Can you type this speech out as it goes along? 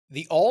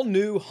The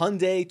all-new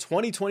Hyundai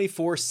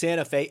 2024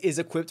 Santa Fe is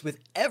equipped with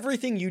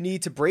everything you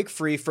need to break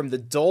free from the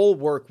dull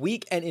work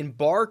week and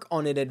embark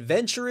on an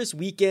adventurous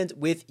weekend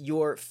with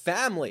your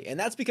family. And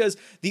that's because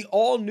the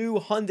all-new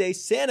Hyundai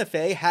Santa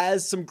Fe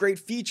has some great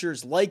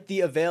features like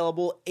the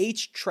available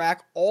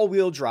H-Track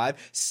all-wheel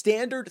drive,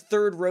 standard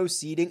third-row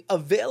seating,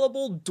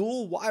 available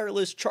dual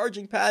wireless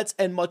charging pads,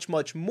 and much,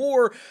 much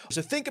more.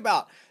 So think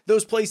about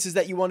those places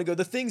that you want to go,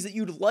 the things that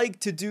you'd like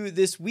to do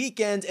this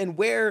weekend, and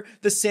where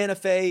the Santa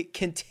Fe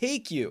can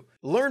take you.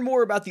 Learn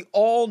more about the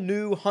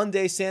all-new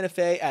Hyundai Santa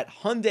Fe at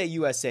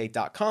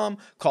HyundaiUSA.com.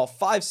 Call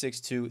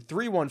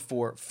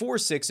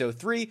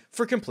 562-314-4603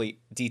 for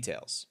complete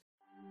details.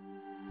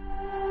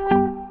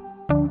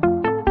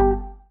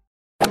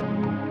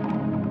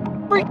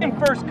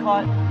 Freaking first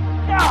cut.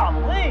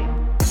 Golly.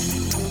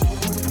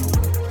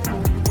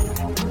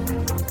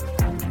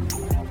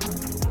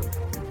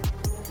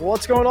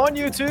 What's going on,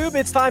 YouTube?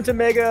 It's time to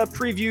mega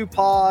preview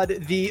pod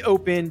the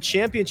Open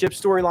Championship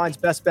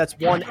storylines, best bets,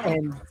 one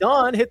and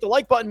done. Hit the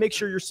like button. Make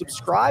sure you're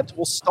subscribed.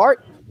 We'll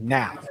start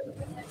now.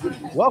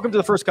 Welcome to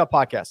the First Cut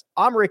Podcast.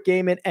 I'm Rick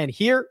Gaiman, and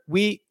here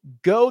we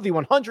go. The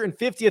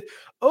 150th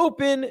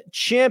Open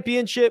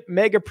Championship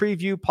mega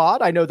preview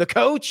pod. I know the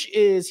coach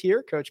is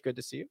here. Coach, good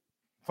to see you.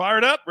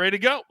 Fired up, ready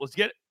to go. Let's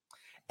get it.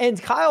 And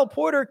Kyle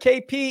Porter,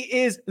 KP,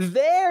 is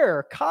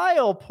there.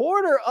 Kyle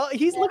Porter,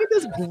 look at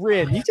this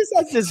grin. He just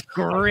has this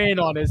grin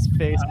on his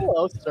face.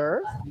 Hello,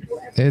 sir.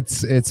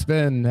 It's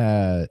been,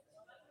 I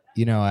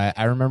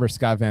remember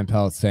Scott Van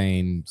Pelt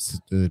saying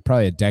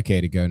probably a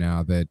decade ago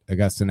now that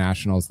Augusta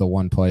National is the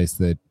one place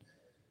that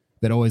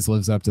always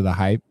lives up to the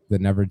hype, that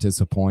never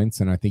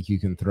disappoints. And I think you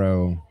can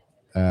throw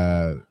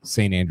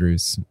St.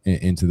 Andrews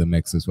into the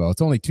mix as well.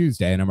 It's only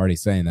Tuesday, and I'm already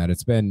saying that.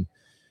 It's been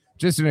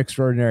just an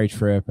extraordinary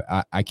trip.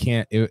 I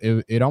can't.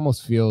 It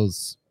almost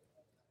feels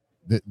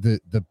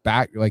the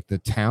back, like the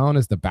town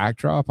as the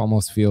backdrop,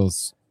 almost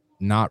feels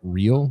not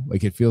real.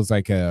 Like it feels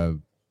like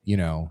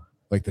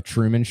like the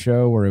Truman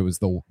Show where it was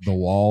the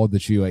wall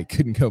that you like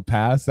couldn't go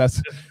past.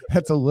 That's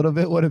a little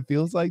bit what it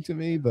feels like to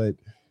me. But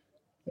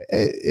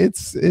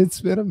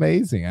it's been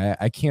amazing.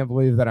 I can't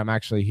believe that I'm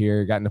actually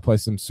here. Gotten to play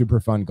some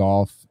super fun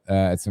golf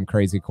at some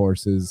crazy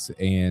courses,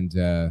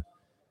 and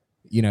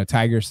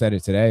Tiger said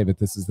it today, but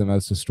this is the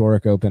most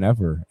historic Open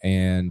ever.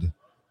 And,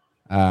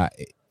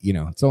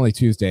 it's only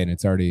Tuesday and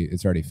it's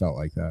already felt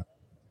like that.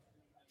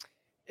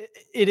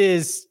 It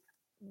is,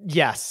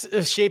 yes,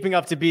 shaping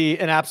up to be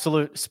an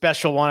absolute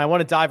special one. I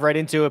want to dive right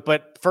into it,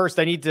 but first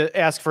I need to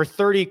ask for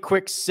 30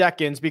 quick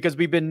seconds because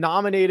we've been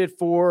nominated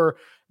for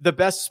the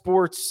best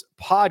sports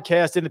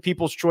podcast in the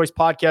People's Choice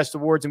Podcast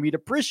Awards, and we'd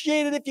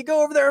appreciate it if you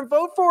go over there and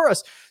vote for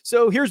us.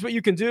 So here's what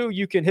you can do.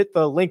 You can hit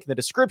the link in the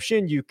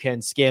description. You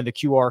can scan the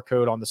QR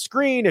code on the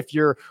screen. If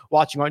you're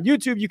watching on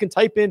YouTube, you can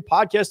type in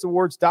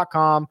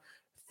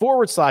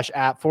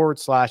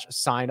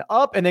podcastawards.com/app/sign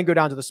up, and then go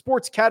down to the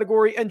sports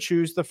category and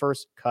choose the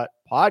First Cut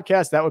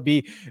Podcast. That would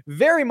be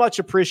very much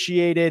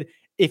appreciated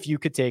if you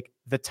could take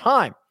the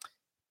time.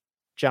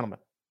 Gentlemen,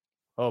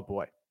 oh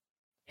boy,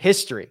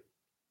 history.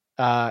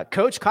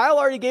 Coach Kyle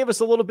already gave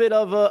us a little bit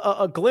of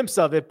a glimpse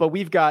of it, but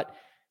we've got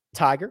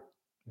Tiger,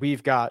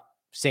 we've got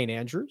St.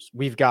 Andrews,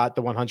 we've got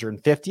the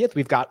 150th,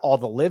 we've got all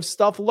the live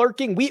stuff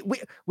lurking. We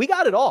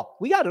got it all.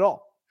 We got it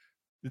all.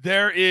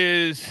 There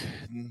is,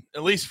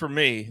 at least for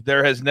me,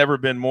 there has never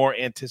been more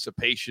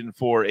anticipation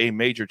for a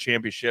major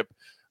championship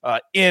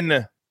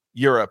in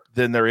Europe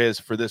than there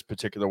is for this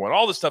particular one.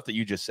 All the stuff that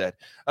you just said,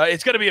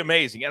 it's going to be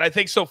amazing. And I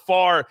think so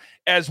far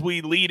as we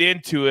lead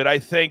into it, I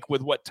think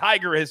with what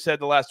Tiger has said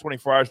the last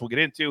 24 hours, we'll get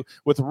into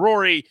with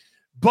Rory,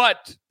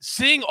 but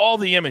seeing all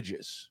the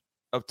images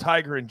of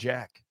Tiger and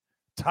Jack,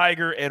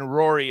 Tiger and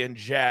Rory and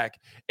Jack,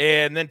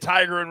 and then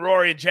Tiger and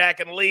Rory and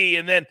Jack and Lee,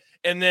 and then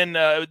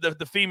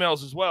the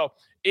females as well.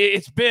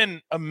 It's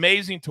been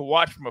amazing to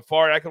watch from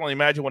afar. I can only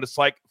imagine what it's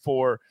like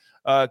for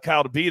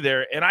Kyle to be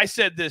there. And I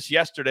said this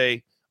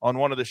yesterday on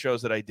one of the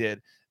shows that I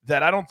did,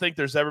 that I don't think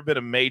there's ever been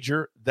a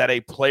major that a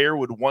player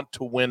would want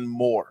to win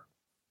more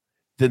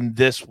than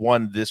this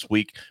one this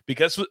week,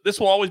 because this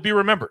will always be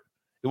remembered.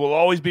 It will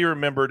always be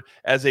remembered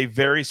as a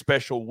very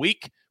special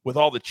week with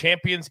all the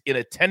champions in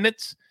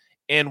attendance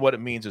and what it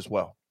means as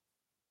well.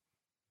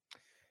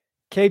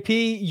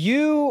 KP,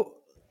 you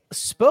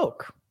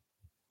spoke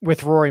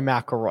with Rory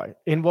McIlroy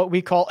in what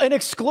we call an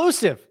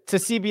exclusive to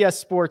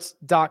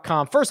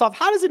CBSSports.com. First off,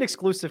 how does an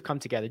exclusive come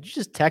together? Did you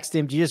just text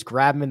him? Do you just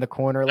grab him in the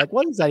corner? Like,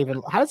 what is that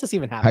even? How does this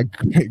even happen?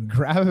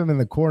 Grab him in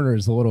the corner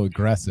is a little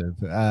aggressive.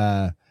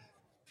 It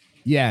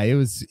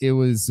was, he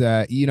was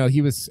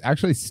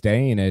actually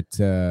staying at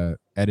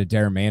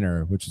Adair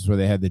Manor, which is where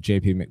they had the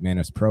JP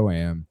McManus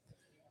Pro-Am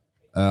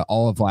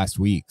all of last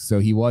week. So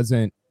he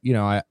wasn't,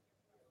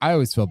 I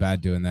always feel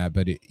bad doing that,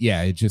 but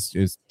it just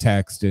is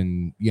text,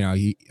 and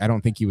I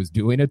don't think he was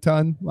doing a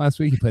ton last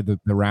week. He played the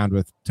round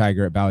with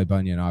Tiger at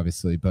Ballybunion,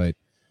 obviously, but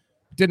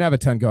didn't have a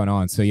ton going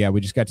on. So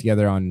we just got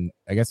together on,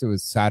 I guess it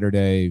was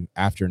Saturday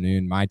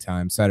afternoon, my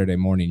time, Saturday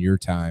morning, your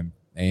time,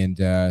 and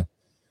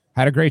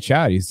had a great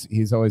chat.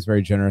 He's always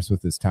very generous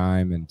with his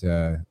time, and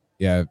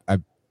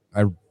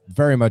I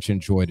very much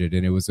enjoyed it,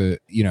 and it was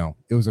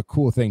a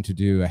cool thing to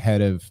do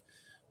ahead of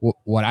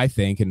what I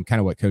think, and kind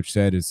of what Coach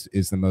said, is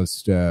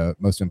the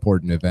most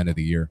important event of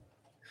the year.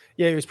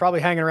 Yeah, he was probably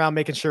hanging around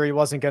making sure he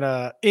wasn't going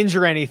to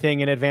injure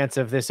anything in advance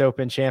of this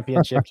Open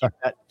Championship.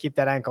 keep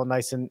that ankle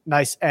nice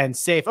and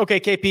safe. Okay,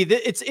 KP,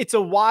 it's a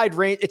wide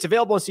range. It's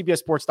available on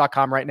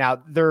CBSSports.com right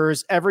now.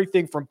 There's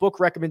everything from book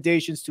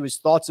recommendations to his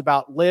thoughts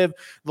about LIV.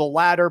 The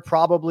latter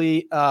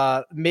probably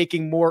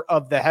making more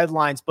of the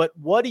headlines. But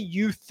what do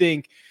you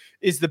think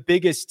is the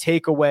biggest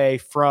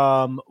takeaway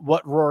from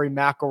what Rory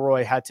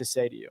McIlroy had to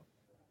say to you?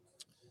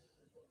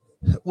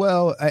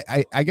 Well,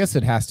 I guess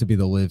it has to be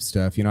the LIV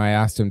stuff. I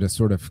asked him to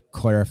sort of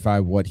clarify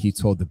what he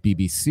told the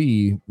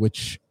BBC,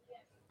 which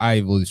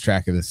I lose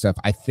track of this stuff.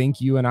 I think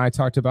you and I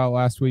talked about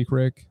last week,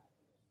 Rick.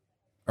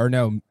 Or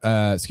no,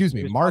 excuse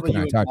me, Mark and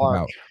I talked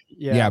about.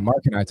 Yeah,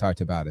 Mark and I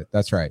talked about it.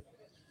 That's right,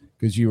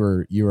 because you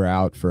were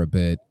out for a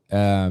bit,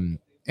 and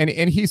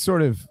he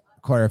sort of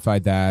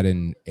clarified that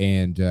and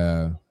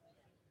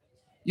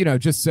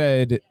just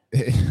said.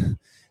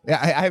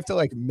 I have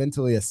to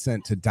mentally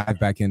assent to dive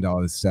back into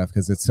all this stuff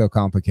because it's so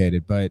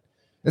complicated, but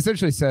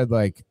essentially said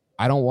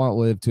I don't want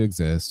LIV to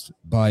exist,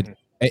 but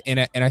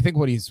and I think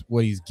what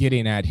he's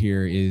getting at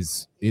here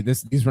is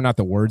this. These were not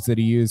the words that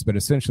he used, but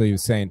essentially he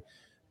was saying,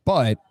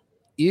 but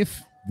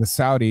if the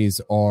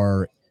Saudis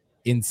are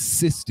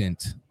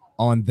insistent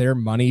on their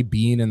money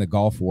being in the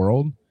golf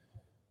world,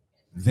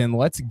 then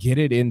let's get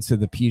it into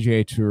the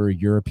PGA Tour,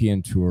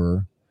 European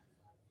Tour,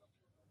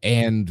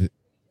 and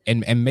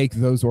make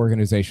those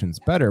organizations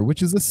better,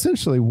 which is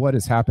essentially what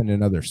has happened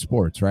in other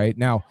sports right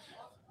now.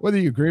 Whether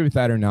you agree with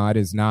that or not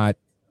is not,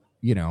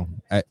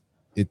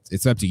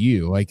 it's up to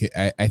you.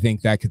 I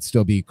think that could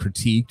still be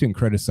critiqued and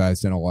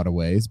criticized in a lot of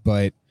ways,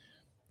 but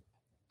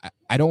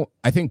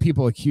I think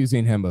people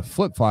accusing him of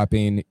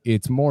flip-flopping,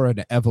 it's more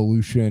an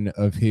evolution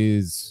of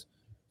his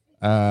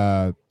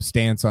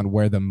stance on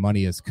where the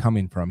money is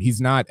coming from. He's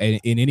not in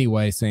any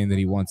way saying that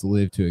he wants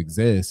LIV to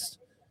exist.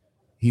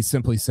 He's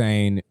simply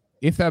saying,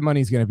 if that money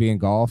is going to be in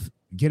golf,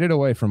 get it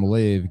away from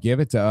LIV, give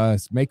it to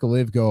us, make a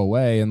LIV go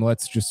away, and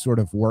let's just sort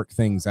of work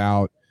things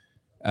out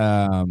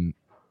in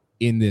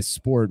this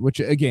sport,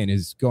 which again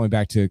is going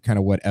back to kind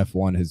of what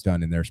F1 has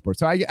done in their sport.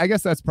 So I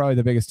guess that's probably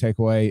the biggest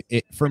takeaway.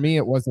 For me,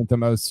 it wasn't the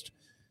most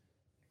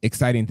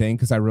exciting thing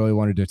because I really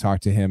wanted to talk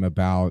to him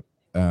about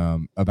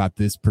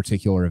this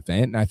particular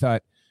event, and I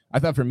thought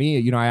for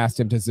me, I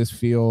asked him, does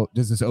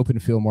this Open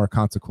feel more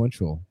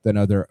consequential than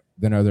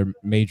other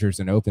majors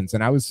and Opens?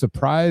 And I was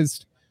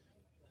surprised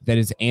that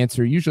his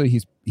answer,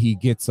 usually he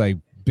gets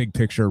big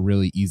picture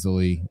really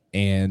easily,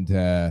 and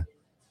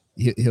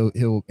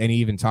he'll and he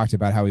even talked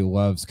about how he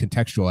loves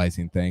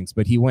contextualizing things,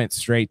 but he went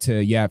straight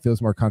to, it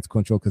feels more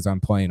consequential because I'm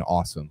playing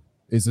awesome,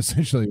 is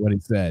essentially what he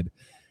said.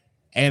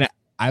 And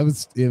it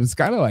was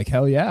kind of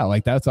hell yeah,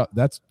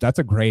 that's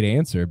a great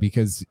answer,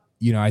 because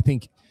I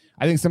think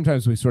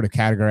sometimes we sort of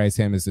categorize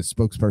him as a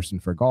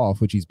spokesperson for golf,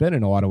 which he's been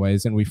in a lot of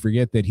ways, and we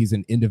forget that he's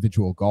an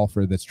individual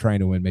golfer that's trying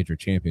to win major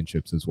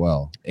championships as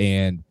well.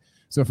 And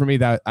so for me,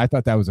 I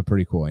thought that was a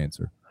pretty cool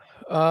answer.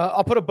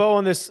 I'll put a bow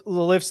on this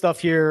LIV stuff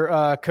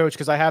here, Coach,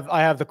 because I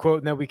have the quote,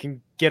 and then we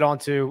can get on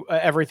to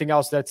everything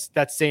else that's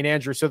St.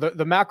 Andrew. So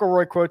the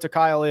McIlroy quote to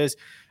Kyle is,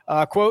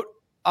 quote,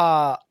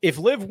 if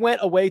LIV went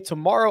away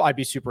tomorrow, I'd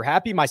be super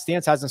happy. My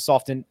stance hasn't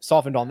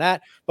softened on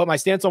that, but my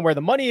stance on where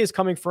the money is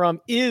coming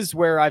from is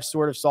where I've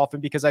sort of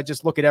softened, because I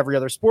just look at every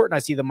other sport and I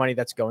see the money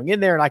that's going in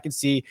there, and I can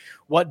see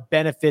what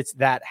benefits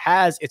that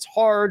has. It's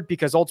hard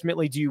because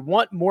ultimately, do you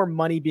want more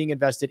money being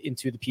invested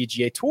into the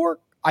PGA Tour?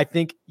 I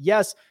think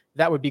yes,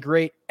 that would be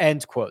great.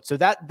 End quote. So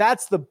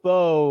that's the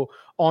bow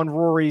on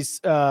Rory's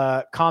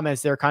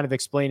comments there, kind of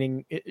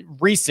explaining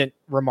recent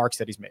remarks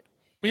that he's made.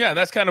 Yeah,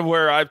 that's kind of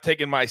where I've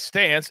taken my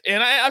stance,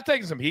 and I've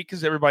taken some heat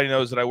because everybody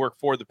knows that I work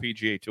for the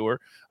PGA Tour.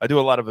 I do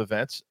a lot of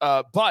events,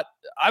 but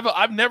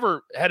I've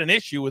never had an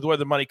issue with where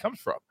the money comes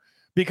from,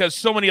 because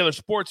so many other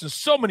sports and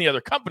so many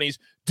other companies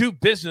do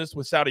business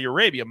with Saudi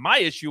Arabia. My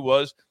issue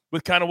was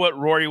with kind of what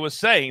Rory was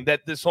saying,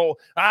 that this whole,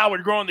 we're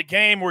growing the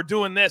game, we're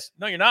doing this.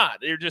 No, you're not.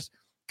 You're just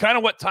kind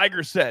of what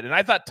Tiger said, and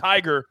I thought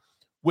Tiger,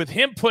 with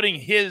him putting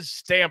his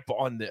stamp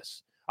on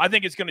this, I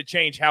think it's going to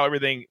change how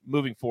everything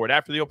moving forward.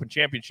 After the Open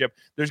Championship,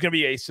 there's going to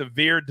be a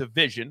severe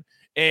division.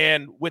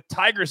 And with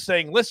Tiger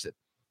saying, listen,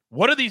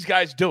 what are these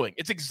guys doing?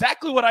 It's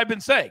exactly what I've been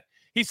saying.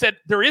 He said,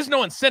 there is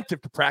no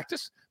incentive to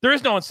practice. There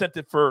is no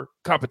incentive for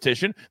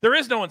competition. There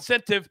is no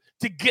incentive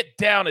to get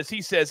down, as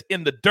he says,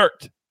 in the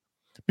dirt,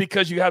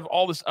 because you have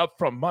all this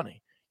upfront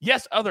money.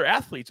 Yes, other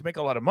athletes make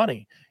a lot of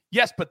money.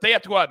 Yes, but they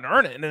have to go out and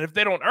earn it. And if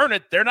they don't earn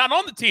it, they're not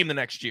on the team the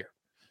next year.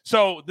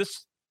 So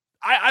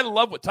I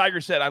love what Tiger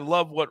said. I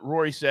love what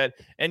Rory said.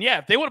 And yeah,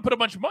 if they want to put a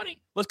bunch of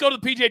money, let's go to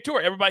the PGA Tour.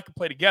 Everybody can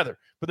play together.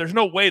 But there's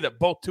no way that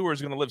both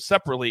tours are going to live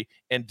separately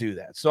and do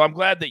that. So I'm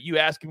glad that you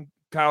asked him,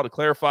 Kyle, to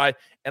clarify.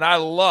 And I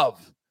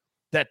love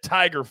that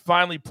Tiger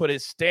finally put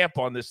his stamp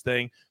on this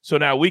thing. So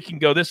now we can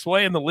go this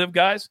way, and the LIV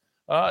guys,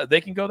 they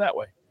can go that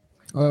way.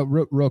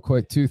 Real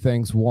quick, two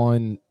things.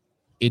 One,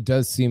 it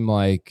does seem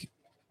like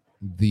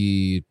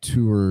the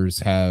tours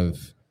have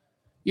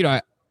You know,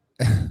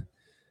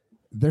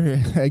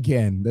 there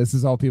again, this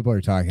is all people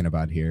are talking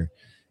about here.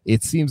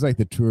 It seems like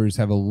the tours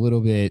have a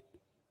little bit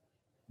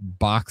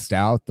boxed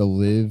out the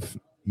live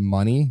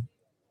money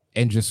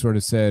and just sort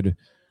of said,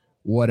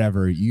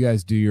 whatever, you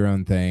guys do your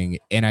own thing.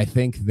 And I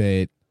think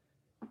that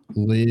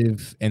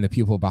live and the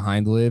people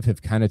behind live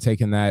have kind of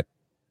taken that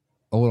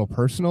a little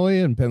personally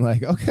and been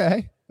like,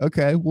 okay,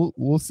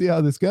 we'll see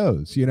how this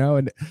goes, you know.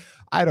 And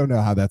I don't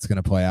know how that's going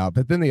to play out.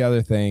 But then the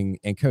other thing,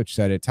 and Coach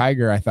said it,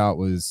 Tiger, I thought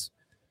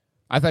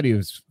he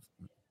was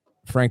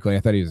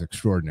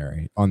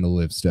extraordinary on the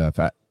live stuff.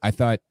 I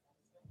thought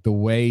the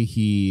way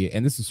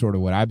and this is sort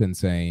of what I've been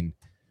saying,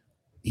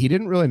 he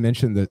didn't really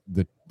mention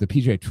the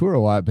PGA Tour a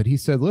lot, but he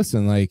said,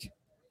 listen, like,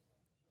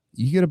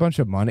 you get a bunch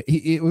of money.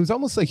 It was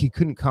almost like he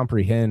couldn't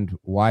comprehend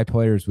why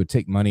players would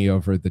take money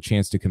over the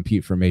chance to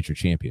compete for major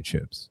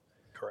championships.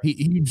 Correct.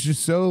 He was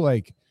just so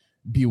like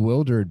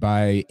bewildered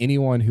by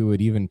anyone who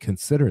would even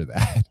consider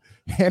that.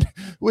 And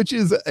which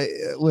is,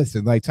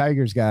 listen, like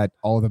Tiger's got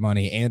all the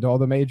money and all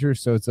the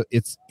majors. So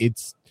it's,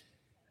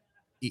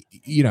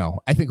 you know,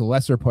 I think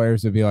lesser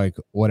players would be like,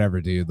 whatever,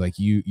 dude, like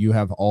you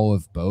have all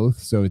of both.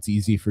 So it's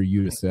easy for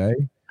you to say,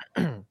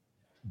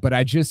 but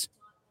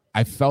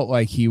I felt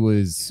like he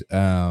was,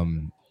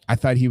 I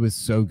thought he was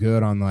so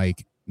good on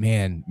like,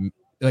 man,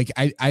 like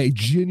I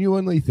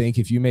genuinely think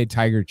if you made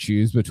Tiger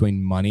choose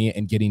between money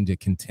and getting to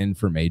contend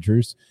for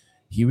majors,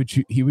 he would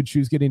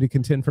choose getting to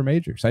contend for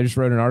majors. I just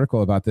wrote an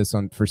article about this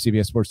for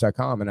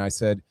CBSSports.com, and I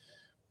said,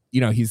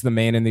 you know, he's the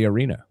man in the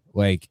arena.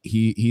 Like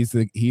he's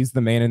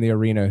the man in the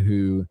arena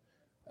who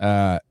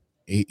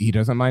he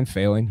doesn't mind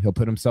failing. He'll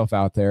put himself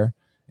out there,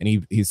 and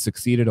he's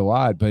succeeded a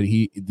lot. But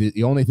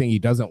the only thing he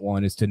doesn't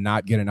want is to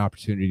not get an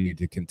opportunity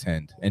to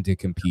contend and to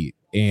compete.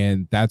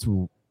 And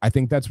I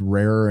think that's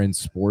rarer in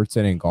sports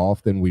and in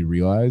golf than we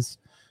realize.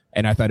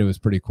 And I thought it was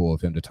pretty cool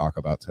of him to talk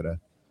about today.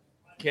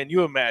 Can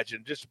you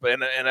imagine?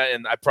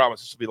 And I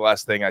promise this will be the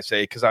last thing I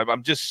say, because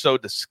I'm just so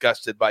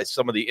disgusted by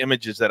some of the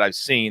images that I've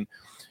seen.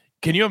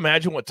 Can you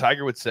imagine what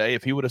Tiger would say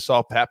if he would have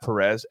saw Pat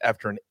Perez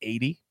after an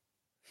 80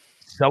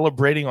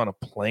 celebrating on a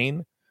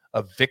plane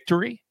a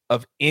victory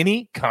of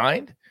any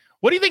kind?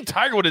 What do you think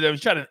Tiger would have done? He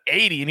shot an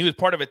 80 and he was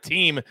part of a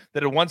team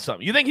that had won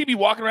something. You think he'd be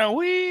walking around,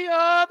 we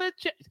are the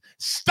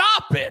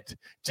Stop it.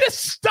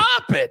 Just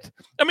stop it.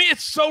 I mean,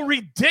 it's so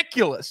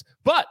ridiculous.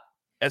 But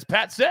as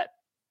Pat said,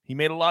 he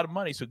made a lot of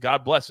money, so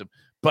God bless him.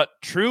 But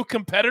true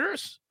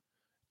competitors,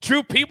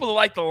 true people that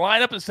like to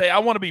line up and say, I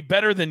want to be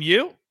better than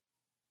you,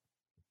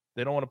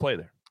 they don't want to play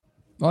there.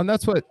 Well, and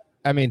that's what,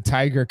 I mean,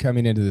 Tiger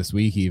coming into this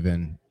week,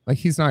 even like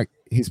he's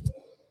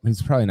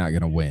probably not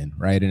going to win.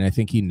 Right. And I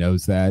think he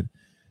knows that,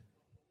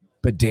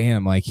 but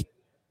damn, like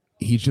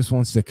he just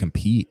wants to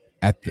compete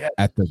at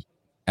the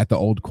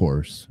old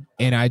course.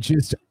 And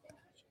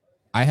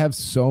I have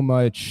so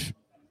much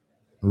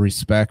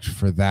respect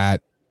for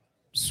that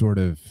sort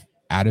of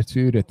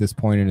attitude at this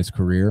point in his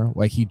career.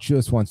 Like he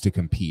just wants to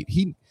compete.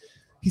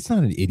 He's not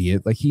an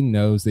idiot. Like he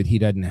knows that he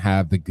doesn't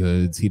have the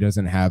goods. He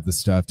doesn't have the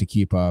stuff to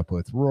keep up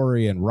with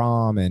Rory and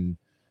Rahm and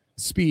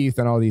Spieth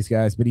and all these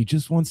guys, but he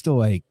just wants to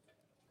like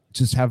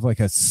just have like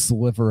a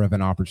sliver of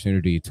an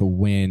opportunity to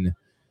win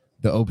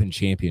the Open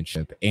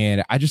Championship.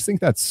 And I just think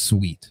that's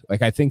sweet.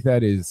 Like I think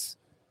it's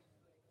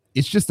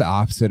just the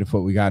opposite of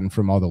what we gotten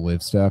from all the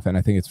live stuff. And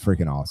I think it's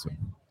freaking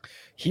awesome.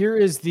 Here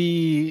is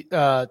the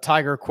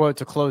Tiger quote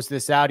to close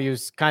this out. He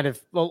was kind of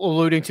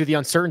alluding to the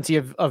uncertainty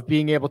of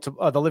being able to,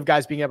 the live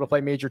guys being able to play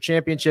major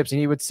championships.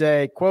 And he would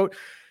say, quote,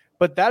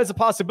 but that is a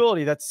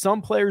possibility that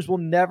some players will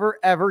never,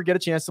 ever get a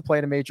chance to play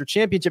in a major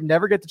championship,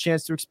 never get the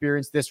chance to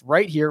experience this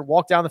right here,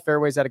 walk down the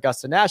fairways at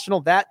Augusta National.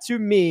 That to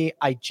me,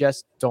 I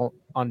just don't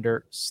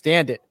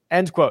understand it.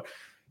 End quote.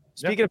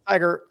 Speaking of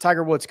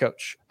Tiger Woods,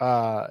 coach,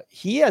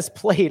 he has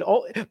played.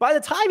 By the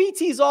time he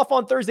tees off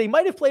on Thursday, he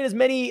might have played as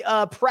many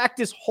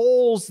practice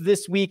holes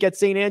this week at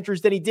St.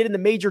 Andrews than he did in the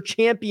major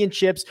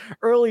championships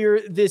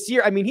earlier this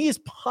year. I mean, he is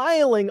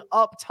piling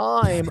up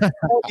time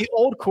on the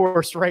old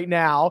course right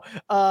now.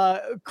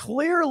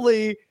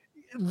 Clearly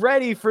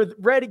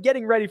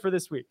getting ready for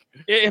this week.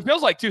 It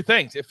feels like two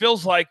things. It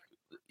feels like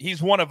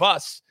he's one of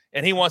us,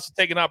 and he wants to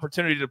take an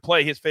opportunity to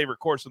play his favorite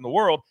course in the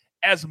world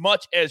as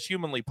much as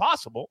humanly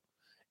possible.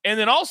 And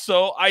then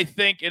also, I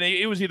think, and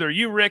it was either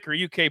you, Rick, or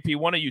UKP,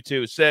 one of you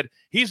two, said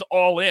he's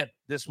all in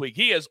this week.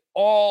 He is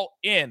all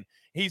in.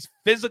 He's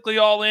physically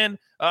all in.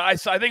 I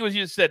think it was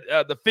you that said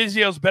the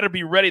physios better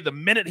be ready the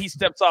minute he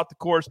steps off the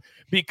course,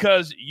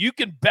 because you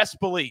can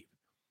best believe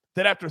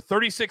that after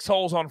 36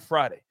 holes on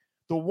Friday,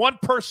 the one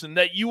person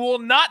that you will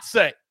not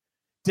say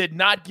did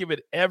not give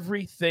it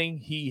everything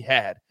he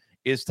had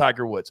is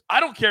Tiger Woods. I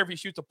don't care if he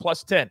shoots a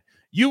plus 10.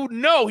 You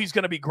know he's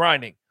going to be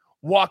grinding,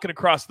 walking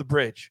across the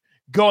bridge,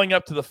 going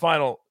up to the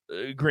final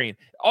green,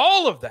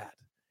 all of that.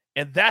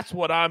 And that's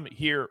what I'm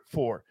here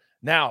for.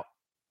 Now,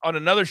 on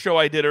another show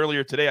I did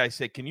earlier today, I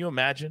said, can you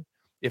imagine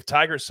if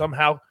Tiger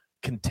somehow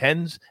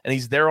contends and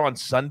he's there on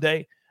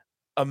Sunday?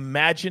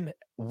 Imagine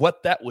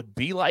what that would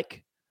be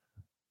like.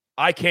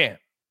 I can.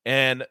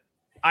 And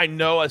I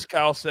know, as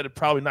Kyle said, it's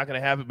probably not going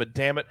to happen, but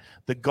damn it,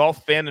 the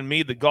golf fan in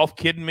me, the golf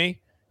kid in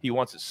me, he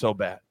wants it so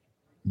bad.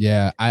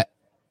 Yeah,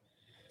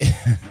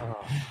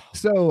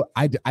 so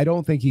I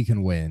don't think he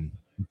can win,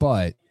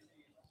 but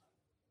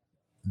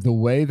the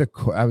way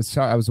I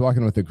was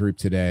walking with a group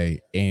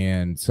today,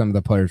 and some of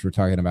the players were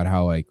talking about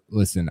how, like,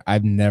 listen,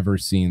 I've never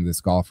seen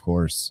this golf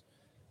course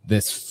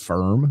this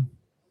firm.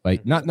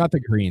 Like, not the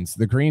greens.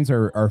 The greens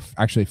are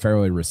actually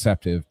fairly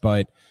receptive,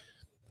 but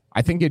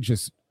I think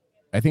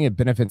it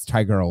benefits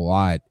Tiger a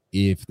lot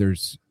if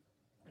there's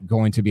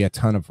going to be a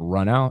ton of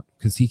run out,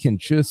 because he can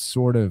just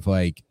sort of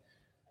like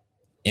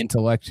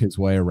intellect his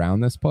way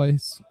around this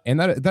place. And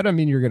that doesn't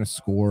mean you're going to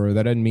score.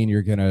 That doesn't mean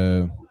you're going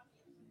to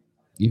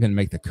even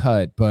make the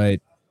cut. But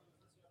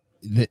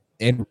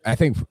and I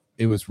think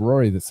it was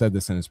Rory that said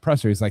this in his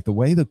presser. He's like, the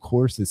way the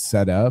course is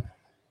set up,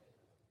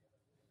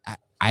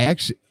 I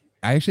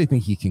actually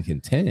think he can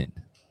contend,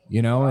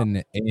 wow.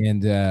 and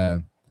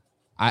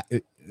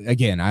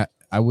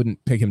I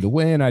wouldn't pick him to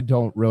win. I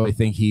don't really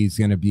think he's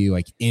going to be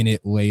like in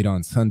it late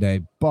on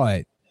Sunday,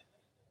 but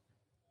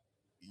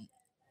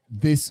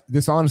this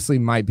honestly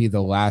might be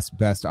the last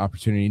best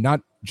opportunity,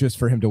 not just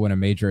for him to win a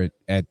major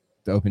at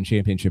the Open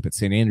Championship at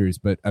St. Andrews,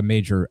 but a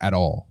major at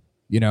all,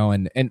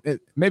 and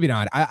maybe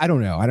not. I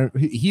don't know.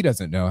 He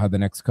doesn't know how the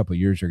next couple of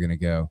years are going to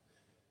go,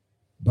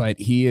 but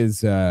he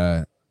is,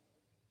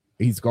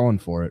 he's going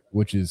for it,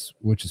 which is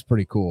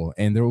pretty cool.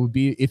 And there will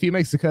be, if he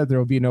makes the cut, there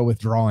will be no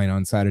withdrawing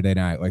on Saturday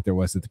night like there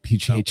was at the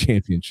PGA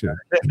Championship.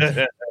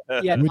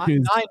 Yeah,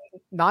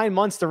 9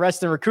 months to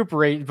rest and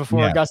recuperate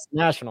before Augusta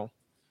National.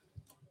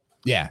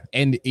 Yeah,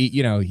 and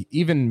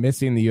even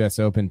missing the U.S.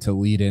 Open to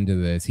lead into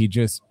this,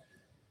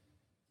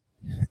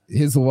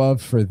 his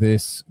love for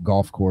this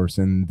golf course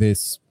and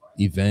this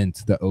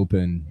event, the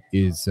Open,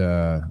 is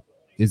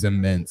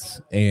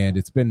immense, and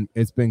it's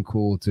been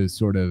cool to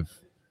sort of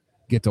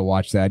get to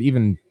watch that,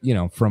 even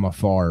from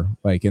afar,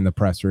 like in the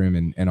press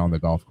room and on the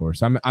golf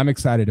course. I'm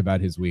excited about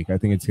his week. I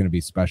think it's going to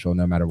be special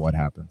no matter what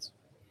happens.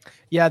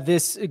 Yeah,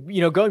 this,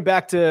 going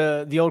back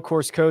to the old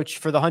course coach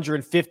for the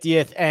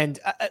 150th, and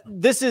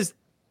this is,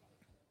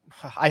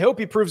 I hope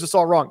he proves us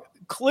all wrong,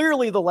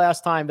 clearly the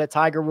last time that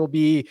Tiger will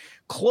be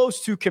close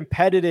to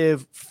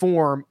competitive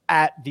form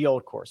at the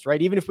old course,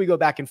 right? Even if we go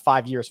back in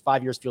 5 years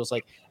feels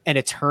like an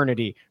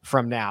eternity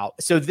from now.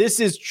 So this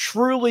is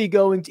truly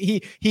going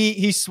to,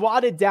 he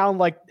swatted down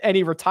like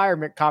any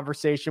retirement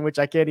conversation, which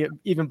I can't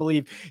even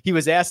believe he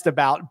was asked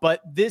about,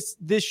 but this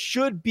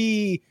should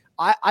be,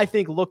 I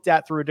think, looked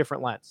at through a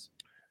different lens.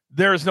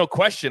 There is no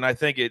question. I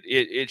think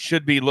it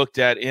should be looked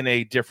at in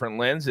a different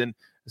lens. And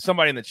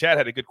somebody in the chat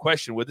had a good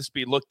question. Would this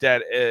be looked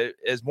at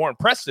as more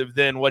impressive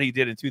than what he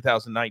did in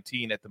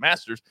 2019 at the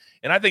Masters?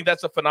 And I think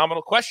that's a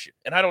phenomenal question.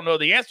 And I don't know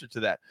the answer to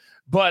that.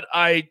 But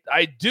I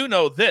do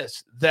know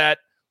this, that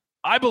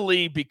I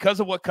believe, because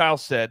of what Kyle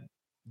said,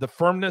 the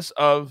firmness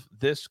of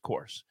this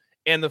course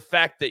and the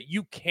fact that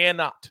you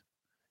cannot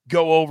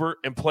go over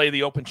and play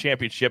the Open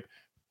Championship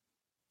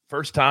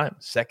first time,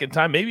 second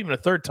time, maybe even a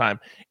third time,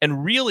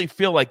 and really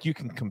feel like you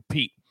can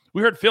compete.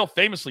 We heard Phil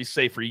famously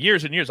say for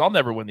years and years, I'll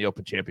never win the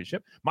Open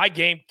Championship. My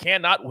game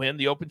cannot win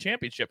the Open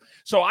Championship.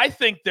 So I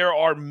think there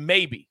are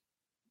maybe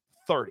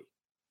 30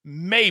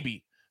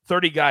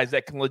 guys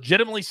that can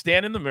legitimately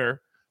stand in the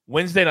mirror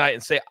Wednesday night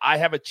and say, I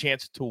have a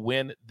chance to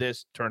win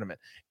this tournament.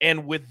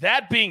 And with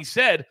that being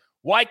said,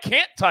 why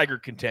can't Tiger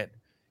contend?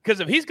 Because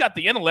if he's got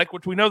the intellect,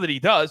 which we know that he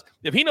does,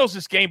 if he knows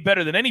this game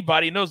better than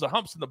anybody, knows the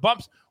humps and the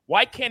bumps,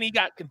 why can't he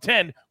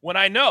contend when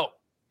I know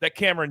that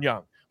Cameron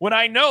Young, when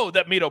I know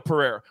that Mito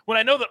Pereira, when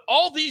I know that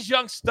all these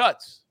young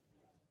studs,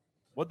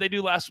 what they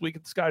do last week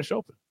at the Scottish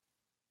Open,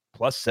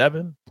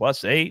 +7,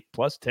 +8,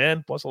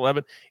 +10,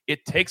 +11.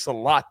 It takes a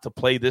lot to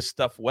play this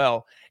stuff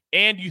well.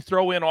 And you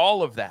throw in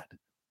all of that.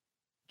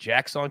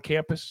 Jack's on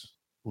campus.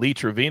 Lee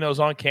Trevino's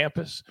on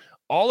campus.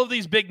 All of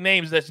these big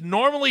names that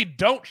normally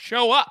don't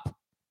show up,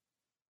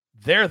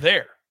 they're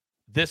there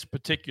this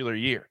particular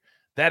year.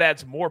 That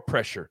adds more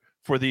pressure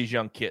for these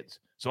young kids.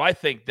 So I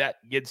think that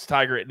gives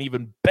Tiger an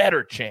even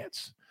better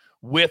chance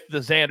with the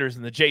Xanders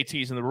and the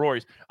JTs and the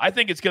Rorys. I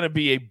think it's going to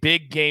be a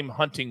big game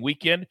hunting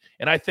weekend,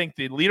 and I think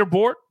the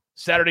leaderboard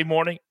Saturday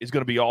morning is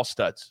going to be all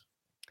studs.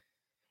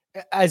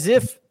 As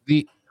if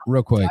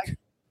real quick.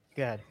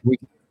 Go ahead.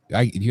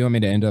 Do you want me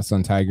to end us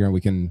on Tiger and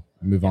we can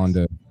move on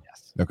to?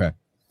 Yes. Okay.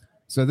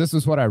 So this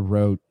is what I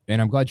wrote,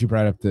 and I'm glad you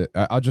brought up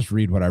I'll just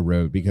read what I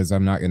wrote because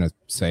I'm not going to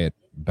say it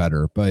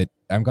better, but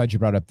I'm glad you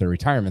brought up the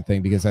retirement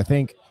thing because I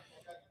think,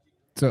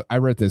 so I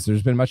wrote this,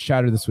 there's been much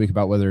chatter this week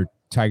about whether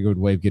Tiger would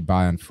wave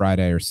goodbye on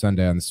Friday or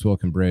Sunday on the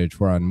Swilcan Bridge,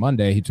 where on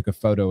Monday he took a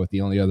photo with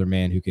the only other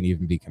man who can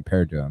even be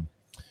compared to him.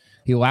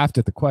 He laughed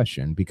at the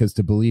question because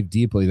to believe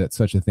deeply that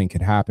such a thing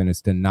could happen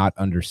is to not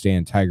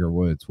understand Tiger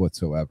Woods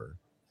whatsoever.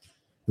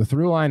 The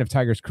through line of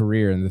Tiger's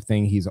career and the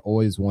thing he's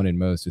always wanted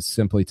most is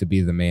simply to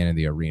be the man in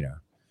the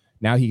arena.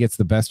 Now he gets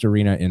the best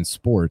arena in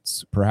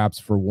sports, perhaps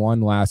for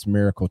one last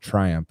miracle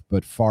triumph,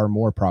 but far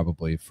more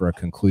probably for a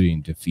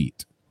concluding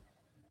defeat.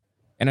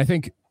 And I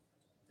think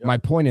my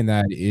point in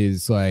that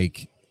is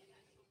like,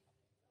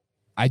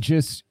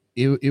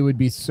 it would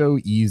be so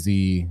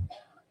easy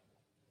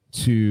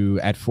to,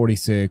 at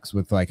 46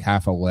 with like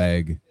half a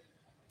leg,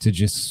 to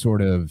just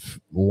sort of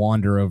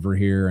wander over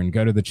here and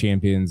go to the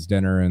champions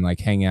dinner and like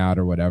hang out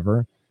or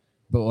whatever.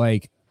 But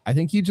like, I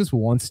think he just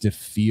wants to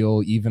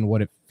feel even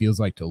what it feels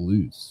like to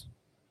lose.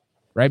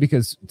 Right.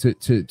 Because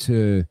it's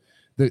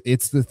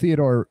the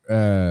Theodore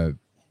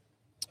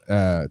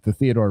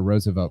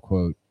Roosevelt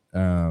quote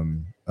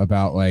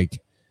about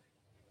like,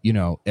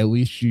 at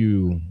least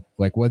you,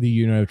 like,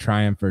 whether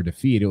triumph or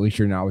defeat, at least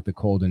you're not with the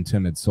cold and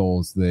timid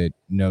souls that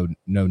know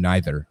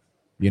neither,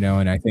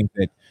 and I think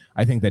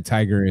that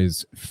Tiger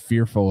is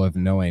fearful of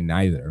knowing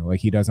neither. Like,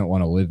 he doesn't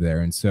want to live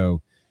there. And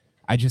so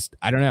I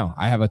don't know.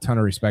 I have a ton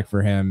of respect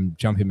for him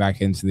jumping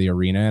back into the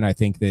arena. And I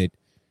think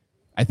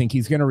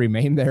he's going to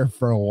remain there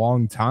for a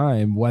long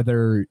time.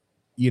 Whether,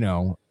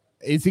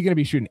 is he going to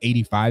be shooting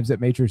 85s at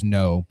majors?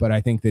 No, but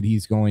I think that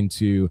he's going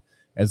to,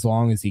 as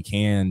long as he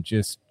can,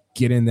 just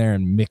get in there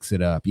and mix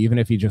it up, even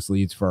if he just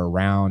leads for a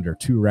round or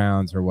 2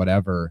 rounds or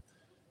whatever.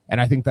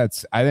 And I think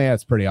that's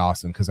pretty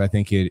awesome, because I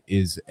think it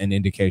is an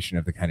indication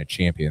of the kind of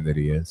champion that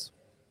he is.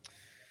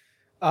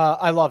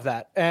 I love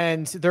that.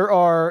 And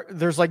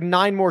there's like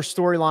 9 more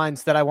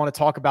storylines that I want to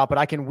talk about, but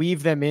I can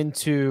weave them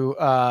into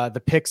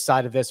the picks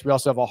side of this. We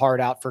also have a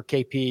hard out for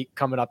KP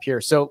coming up here.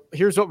 So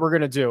here's what we're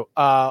going to do.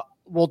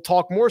 We'll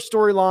talk more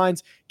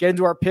storylines, get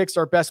into our picks.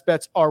 Our best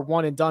bets are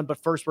one and done. But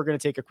first, we're going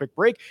to take a quick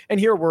break and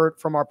hear a word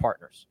from our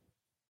partners.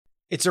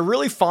 It's a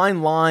really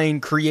fine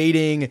line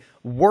creating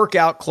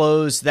workout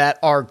clothes that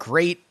are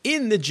great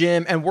in the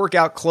gym and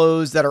workout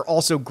clothes that are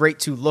also great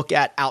to look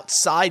at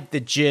outside the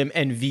gym.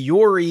 And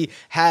Vuori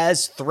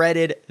has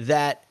threaded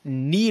that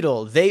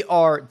needle. They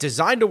are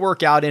designed to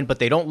work out in, but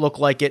they don't look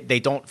like it.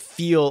 They don't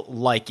feel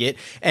like it.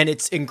 And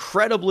it's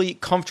incredibly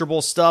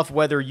comfortable stuff,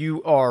 whether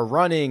you are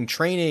running,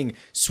 training,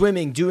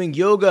 swimming, doing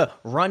yoga,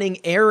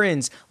 running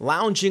errands,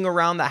 lounging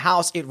around the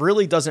house. It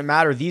really doesn't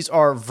matter. These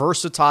are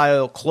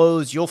versatile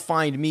clothes. You'll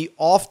find me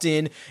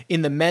often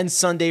in the men's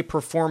Sunday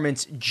performance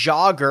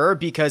jogger,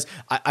 because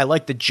I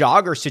like the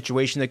jogger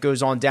situation that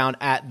goes on down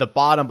at the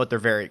bottom, but they're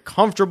very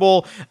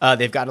comfortable.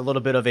 They've got a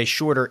little bit of a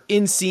shorter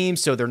inseam,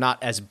 so they're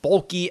not as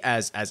bulky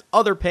as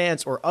other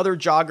pants or other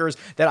joggers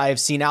that I have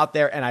seen out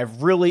there. And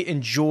I've really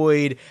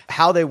enjoyed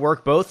how they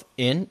work both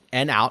in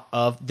and out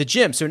of the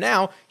gym. So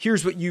now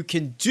here's what you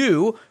can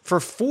do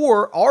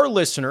for our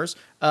listeners.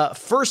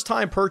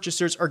 First-time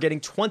purchasers are getting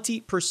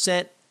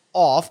 20%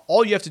 off.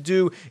 All you have to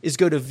do is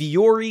go to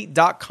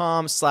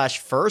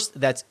vuori.com/first.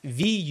 That's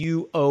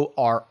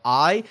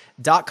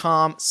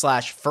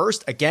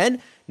VUORI.com/first.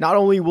 Again, not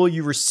only will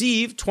you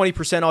receive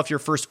 20% off your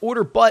first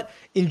order, but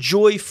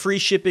enjoy free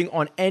shipping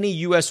on any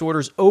U.S.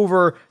 orders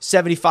over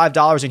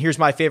 $75. And here's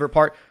my favorite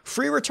part: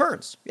 free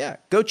returns. Yeah,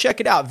 go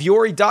check it out.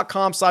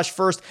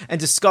 vuori.com/first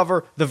and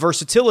discover the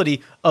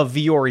versatility of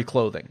Vuori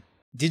clothing.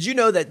 Did you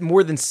know that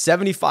more than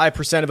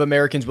 75% of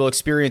Americans will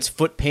experience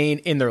foot pain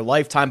in their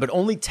lifetime, but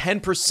only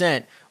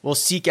 10% will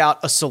seek out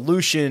a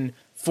solution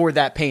for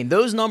that pain?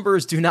 Those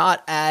numbers do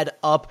not add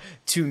up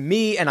to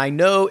me, and I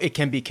know it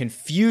can be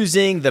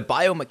confusing, the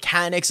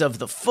biomechanics of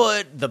the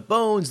foot, the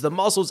bones, the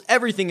muscles,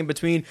 everything in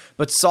between,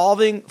 but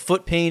solving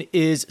foot pain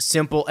is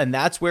simple, and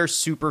that's where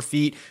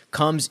Superfeet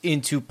comes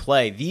into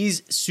play.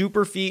 These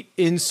Superfeet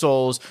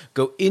insoles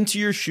go into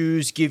your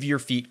shoes, give your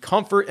feet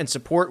comfort and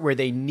support where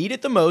they need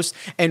it the most,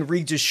 and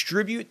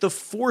redistribute the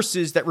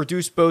forces that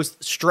reduce both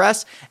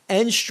stress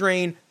and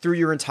strain through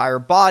your entire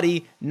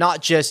body,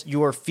 not just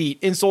your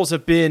feet. Insoles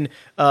have been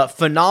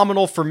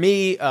phenomenal for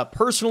me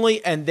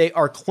personally, and they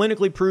are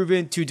clinically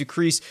proven to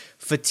decrease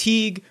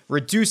fatigue,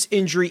 reduce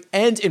injury,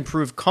 and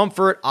improve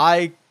comfort.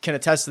 I can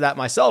attest to that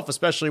myself,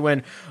 especially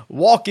when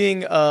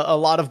walking a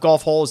lot of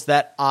golf holes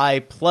that I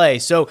play.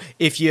 So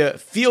if you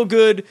feel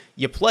good,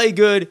 you play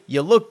good,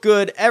 you look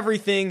good,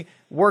 everything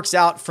works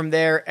out from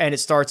there, and it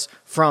starts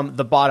from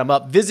the bottom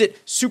up.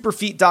 Visit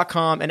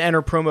superfeet.com and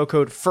enter promo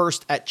code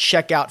FIRST at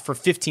checkout for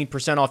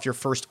 15% off your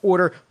first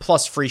order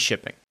plus free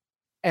shipping.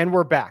 And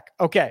we're back.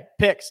 Okay,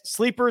 picks,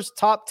 sleepers,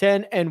 top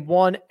 10, and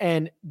one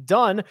and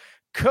done.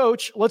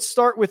 Coach, let's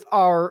start with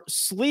our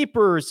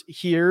sleepers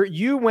here.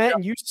 You went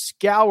and you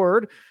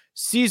scoured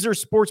Caesar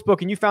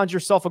Sportsbook, and you found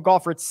yourself a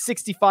golfer at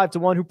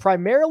 65-1 who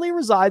primarily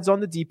resides on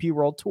the DP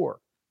World Tour.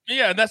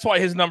 Yeah, and that's why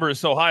his number is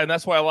so high, and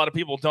that's why a lot of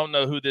people don't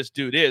know who this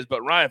dude is,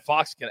 but Ryan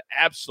Fox can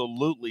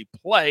absolutely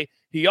play.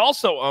 He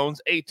also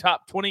owns a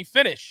top 20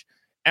 finish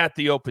at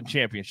the Open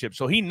Championship,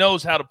 so he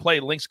knows how to play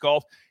links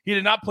golf. He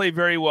did not play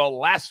very well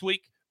last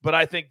week, but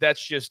I think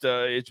that's just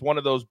it's one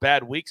of those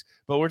bad weeks.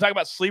 But we're talking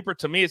about sleeper.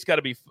 To me, it's got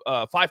to be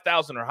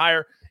 5,000 or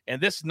higher, and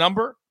this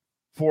number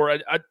for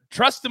a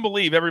trust and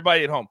believe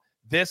everybody at home,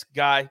 this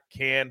guy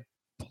can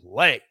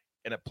play,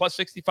 and at plus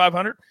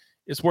 6,500,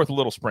 it's worth a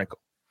little sprinkle.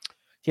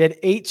 He had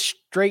 8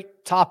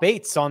 straight top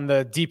 8s on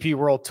the DP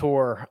World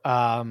Tour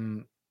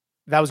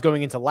that was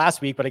going into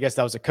last week, but I guess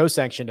that was a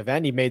co-sanctioned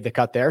event. He made the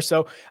cut there.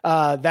 So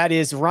that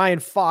is Ryan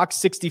Fox,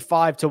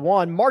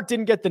 65-1. Mark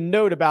didn't get the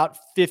note about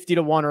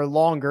 50-1 or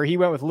longer. He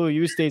went with Louis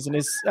Oosthuizen in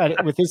his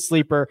with his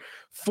sleeper,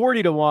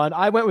 40-1.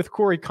 I went with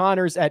Corey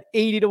Connors at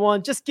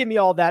 80-1. Just give me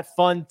all that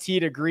fun tee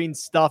to green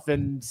stuff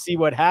and see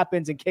what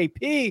happens. And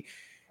KP,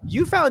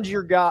 you found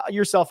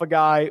yourself a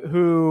guy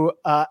who,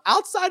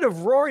 outside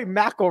of Rory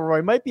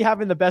McIlroy, might be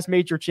having the best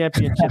major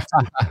championship.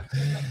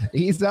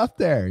 He's up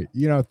there.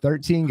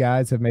 13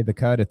 guys have made the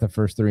cut at the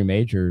first 3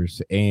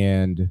 majors,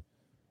 and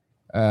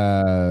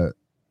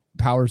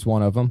Power's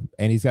one of them,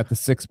 and he's got the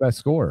 6th best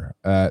score.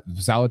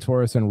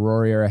 Zalatoris and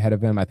Rory are ahead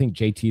of him. I think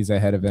JT's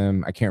ahead of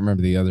him. I can't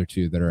remember the other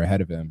 2 that are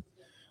ahead of him,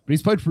 but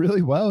he's played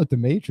really well at the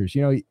majors.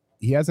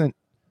 He hasn't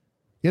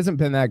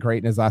been that great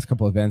in his last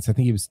couple of events. I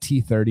think he was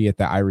T30 at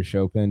the Irish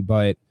Open,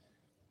 but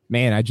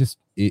man,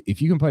 if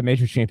you can play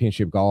major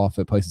championship golf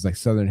at places like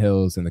Southern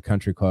Hills and the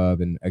Country Club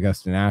and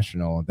Augusta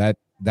National, that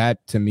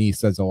to me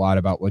says a lot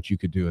about what you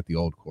could do at the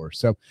old course.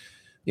 So,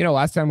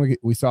 last time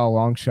we saw a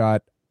long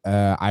shot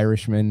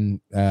Irishman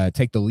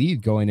take the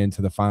lead going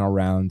into the final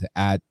round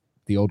at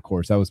the old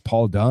course. That was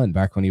Paul Dunn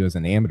back when he was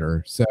an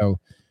amateur. So,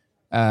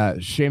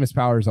 Seamus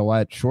Power is a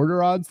lot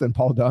shorter odds than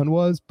Paul Dunn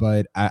was,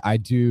 but I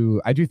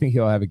do think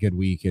he'll have a good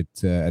week at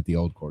the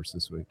old course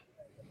this week.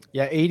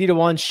 Yeah,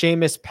 80-1.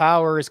 Seamus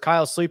Power is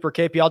Kyle Sleeper.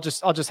 KP,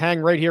 I'll just hang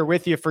right here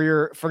with you for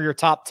your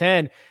top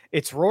 10.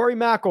 It's Rory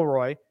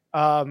McIlroy.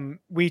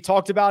 We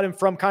talked about him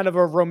from kind of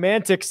a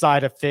romantic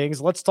side of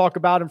things. Let's talk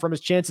about him from his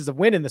chances of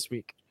winning this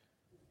week.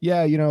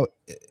 Yeah, this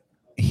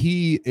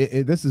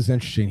is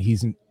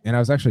interesting. And I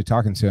was actually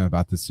talking to him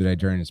about this today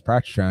during his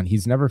practice round.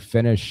 He's never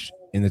finished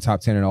in the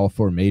top 10 in all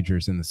 4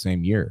 majors in the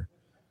same year.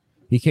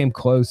 He came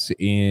close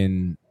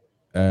in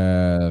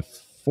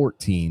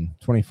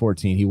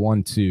 2014. He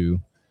won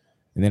 2.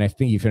 And then I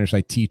think he finished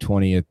like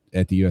T20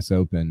 at the US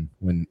Open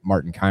when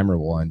Martin Keimer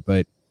won.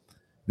 But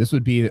this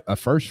would be a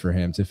first for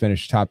him to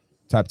finish top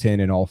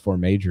 10 in all 4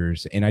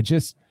 majors. And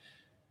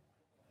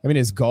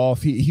his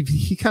golf,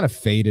 he kind of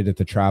faded at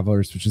the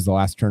Travelers, which is the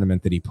last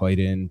tournament that he played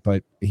in.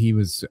 But he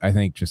was, I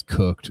think, just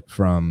cooked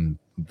from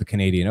the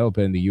Canadian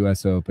Open, the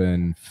US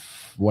Open,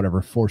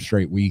 4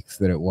 straight weeks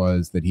that it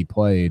was that he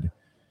played.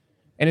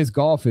 And his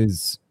golf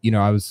is,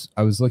 I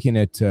was looking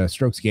at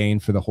strokes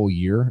gained for the whole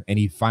year, and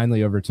he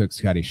finally overtook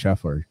Scotty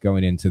Scheffler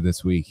going into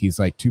this week. He's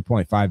like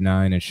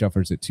 2.59 and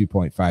Scheffler's at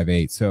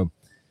 2.58. So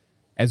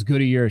as good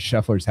a year as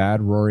Scheffler's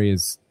had, Rory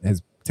has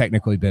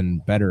technically been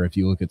better if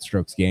you look at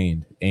strokes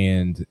gained.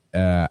 And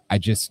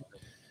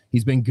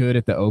he's been good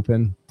at the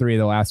Open. 3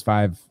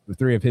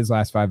 of his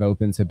last 5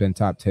 Opens have been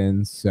top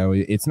 10s. So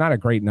it's not a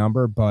great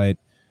number, but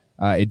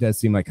it does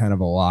seem like kind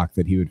of a lock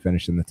that he would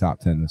finish in the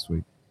top 10 this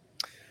week.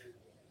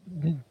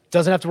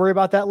 Doesn't have to worry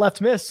about that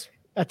left miss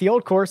at the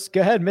old course.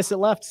 Go ahead, miss it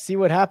left. See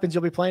what happens.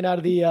 You'll be playing out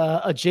of the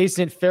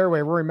adjacent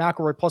fairway. Rory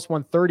McIlroy plus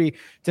 130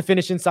 to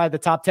finish inside the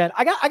top 10.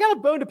 I got a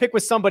bone to pick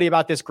with somebody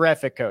about this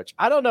graphic, Coach.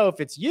 I don't know if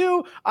it's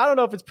you. I don't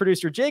know if it's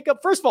producer Jacob.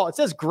 First of all, it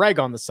says Greg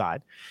on the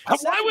side.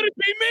 Why would it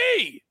be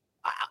me?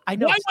 I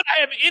know. Why would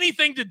I have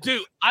anything to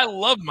do? I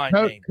love my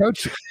name.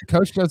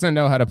 Coach doesn't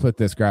know how to put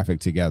this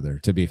graphic together,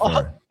 to be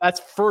fair. That's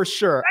for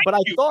sure. But I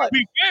thought, to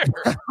be fair.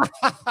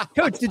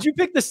 Coach, did you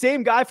pick the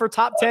same guy for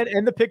top 10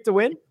 and the pick to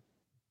win?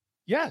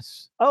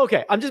 Yes.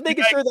 Okay. I'm just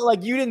making sure that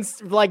you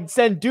didn't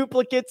send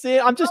duplicates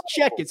in. I'm just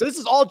checking. So this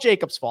is all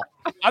Jacob's fault.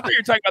 I thought you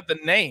were talking about the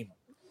name.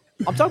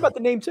 I'm talking about the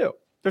name too.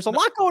 There's a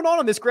lot going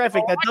on this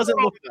graphic that doesn't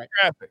look right.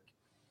 Graphic.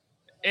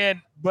 I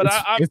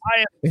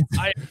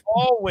am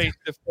always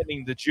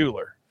defending the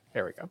jeweler.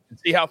 There we go.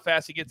 See how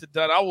fast he gets it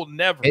done. I will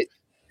never.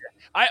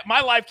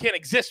 My life can't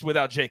exist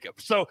without Jacob.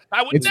 So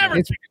I would never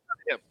take it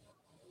from him.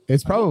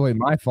 It's probably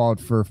my fault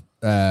for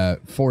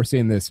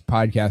forcing this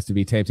podcast to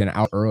be taped an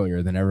hour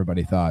earlier than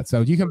everybody thought. So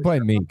you can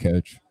blame me,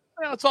 Coach.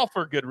 Well, it's all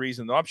for a good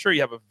reason, though. I'm sure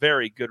you have a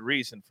very good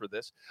reason for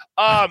this.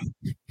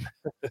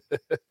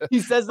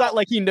 He says that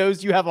like he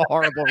knows you have a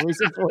horrible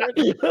reason for it.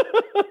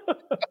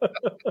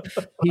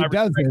 He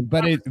doesn't,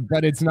 but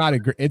it's not a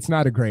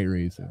great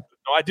reason.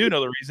 No, I do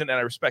know the reason, and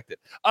I respect it.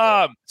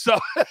 So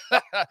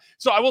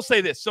I will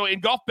say this. So in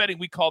golf betting,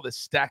 we call this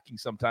stacking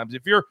sometimes.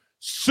 If you're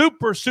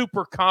super,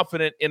 super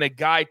confident in a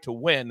guy to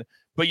win,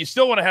 but you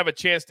still want to have a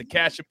chance to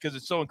cash it because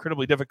it's so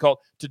incredibly difficult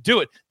to do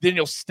it, then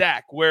you'll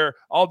stack, where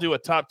I'll do a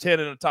top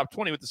 10 and a top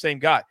 20 with the same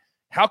guy.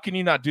 How can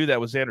you not do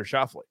that with Xander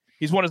Schauffele?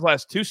 He's won his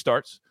last 2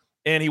 starts,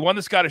 and he won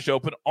the Scottish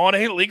Open on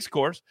a leagues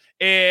course,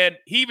 and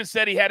he even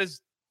said he had his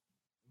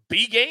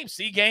B game,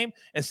 C game,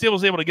 and still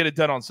was able to get it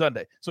done on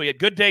Sunday. So he had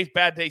good days,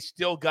 bad days,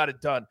 still got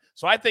it done.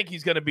 So I think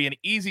he's going to be an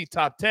easy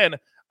top 10.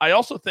 I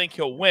also think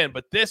he'll win,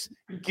 but this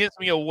gives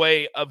me a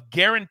way of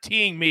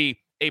guaranteeing me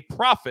a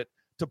profit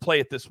to play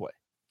it this way.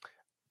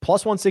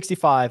 Plus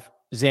 165,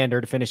 Xander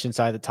to finish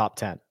inside the top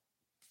 10.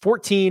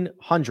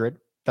 1,400,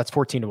 that's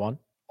 14-1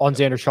 on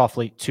Xander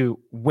Schauffele to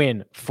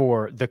win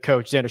for the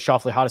coach. Xander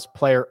Schauffele, hottest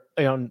player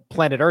on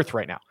planet Earth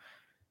right now.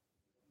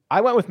 I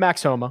went with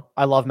Max Homa.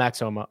 I love Max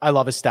Homa. I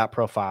love his stat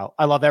profile.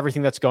 I love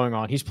everything that's going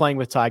on. He's playing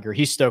with Tiger.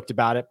 He's stoked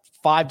about it.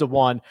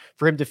 5-1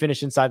 for him to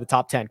finish inside the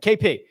top 10.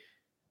 KP,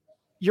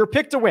 your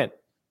pick to win.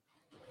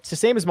 It's the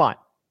same as mine.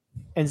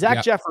 And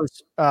Zach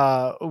Jeffers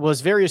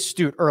was very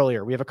astute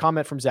earlier. We have a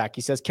comment from Zach.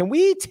 He says, can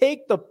we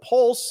take the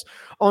pulse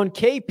on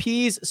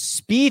KP's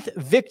Spieth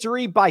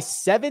victory by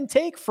 7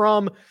 take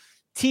from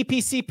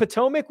TPC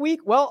Potomac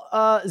week? Well,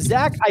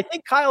 Zach, I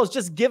think Kyle's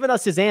just given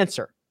us his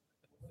answer.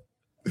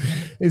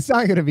 It's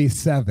not going to be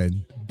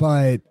 7,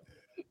 but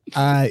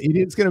it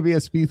is going to be a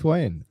Spieth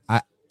win.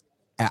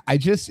 I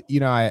just,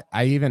 I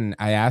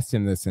asked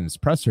him this in his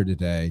presser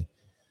today.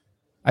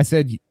 I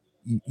said,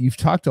 you've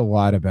talked a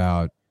lot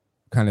about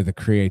kind of the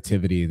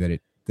creativity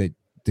that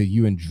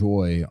you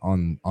enjoy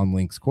on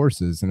links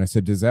courses. And I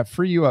said, does that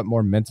free you up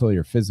more mentally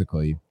or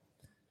physically?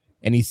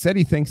 And he said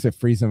he thinks it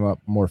frees him up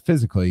more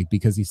physically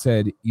because he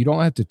said, you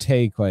don't have to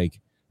take like,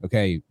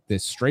 okay,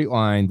 this straight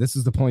line, this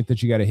is the point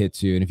that you got to hit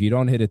to. And if you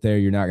don't hit it there,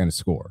 you're not going to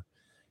score.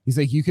 He's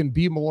like, you can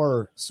be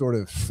more sort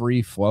of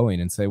free flowing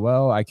and say,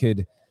 well,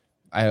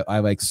 I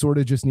like sort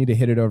of just need to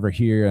hit it over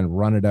here and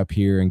run it up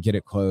here and get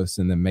it close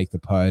and then make the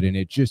putt. And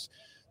it just,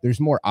 there's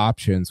more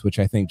options, which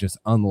I think just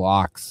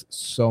unlocks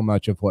so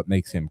much of what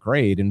makes him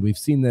great. And we've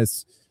seen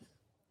this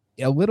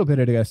a little bit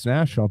at Augusta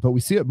National, but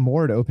we see it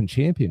more at Open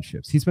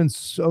Championships. He's been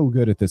so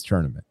good at this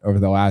tournament over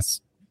the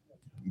last,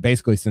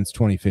 basically since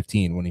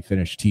 2015 when he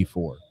finished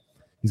T4.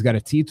 He's got a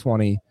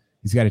T20,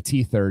 he's got a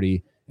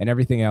T30, and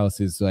everything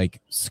else is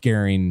like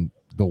scaring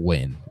the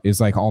win,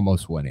 is like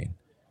almost winning.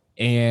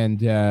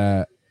 And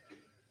I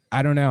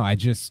don't know.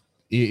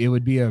 It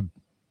would be a,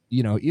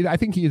 I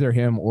think either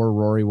him or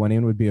Rory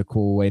winning would be a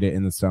cool way to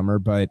end the summer,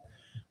 but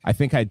I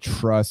think I'd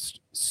trust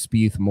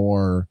Spieth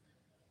more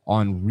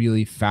on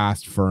really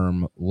fast,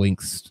 firm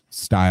links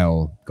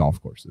style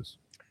golf courses.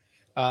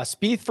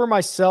 Spieth for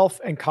myself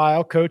and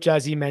Kyle. Coach,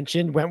 as he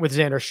mentioned, went with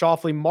Xander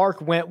Schauffele.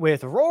 Mark went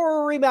with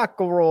Rory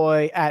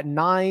McIlroy at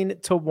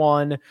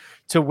 9-1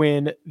 to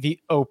win the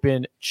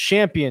Open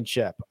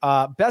Championship.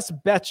 Best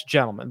bets,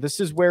 gentlemen. This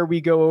is where we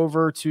go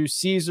over to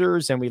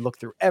Caesars and we look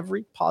through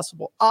every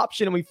possible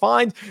option and we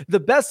find the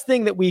best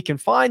thing that we can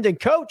find. And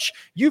Coach,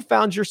 you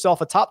found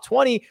yourself a top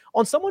 20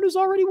 on someone who's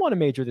already won a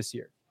major this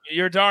year.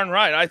 You're darn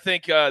right. I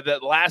think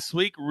that last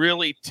week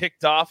really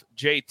ticked off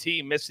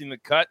JT missing the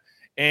cut.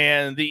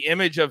 And the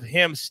image of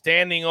him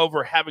standing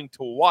over having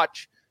to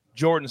watch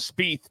Jordan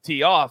Spieth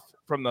tee off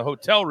from the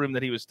hotel room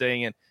that he was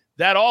staying in,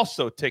 that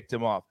also ticked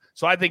him off.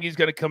 So I think he's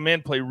going to come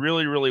in, play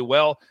really, really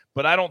well.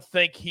 But I don't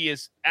think he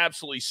is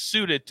absolutely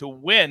suited to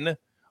win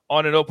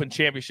on an Open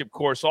Championship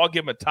course. So I'll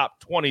give him a top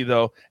 20,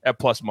 though, at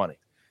plus money.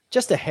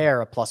 Just a hair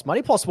of plus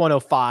money, plus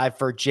 105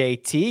 for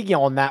JT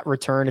on that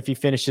return if he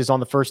finishes on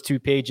the first 2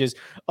 pages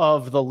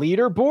of the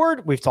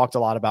leaderboard. We've talked a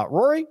lot about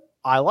Rory.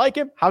 I like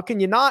him. How can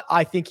you not?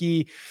 I think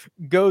he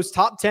goes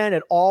top 10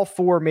 at all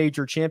 4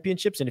 major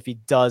championships. And if he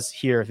does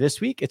here this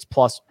week, it's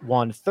plus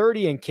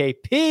 130. And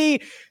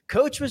KP,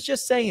 Coach was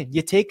just saying,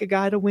 you take a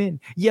guy to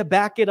win. You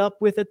back it up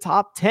with a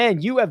top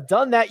 10. You have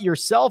done that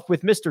yourself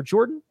with Mr.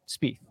 Jordan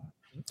Spieth.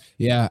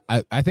 Yeah,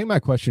 I think my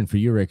question for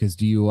you, Rick, is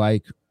do you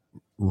like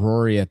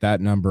Rory at that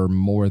number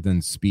more than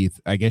Spieth?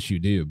 I guess you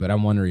do, but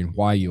I'm wondering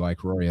why you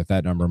like Rory at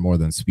that number more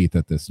than Spieth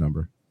at this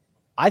number.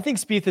 I think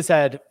Spieth has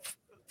had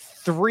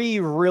 3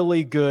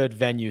 really good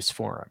venues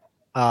for him.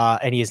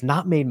 And he has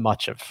not made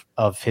much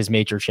of his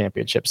major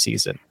championship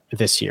season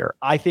this year.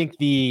 I think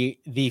the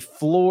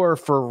floor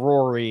for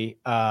Rory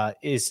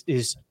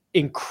is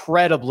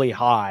incredibly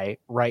high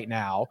right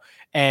now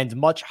and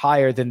much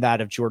higher than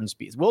that of Jordan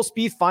Spieth. Will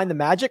Spieth find the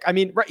magic? I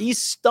mean, he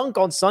stunk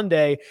on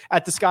Sunday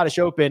at the Scottish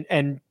Open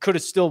and could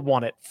have still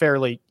won it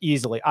fairly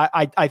easily.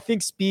 I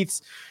think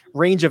Spieth's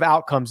range of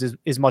outcomes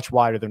is much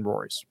wider than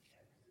Rory's.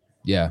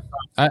 Yeah,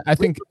 I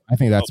think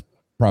that's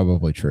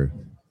probably true.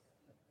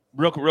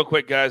 Real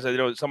quick, guys. I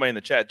know somebody in the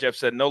chat, Jeff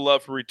said, no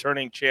love for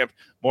returning champ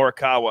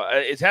Morikawa.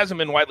 It hasn't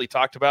been widely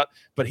talked about,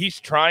 but he's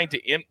trying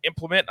to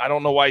implement, I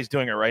don't know why he's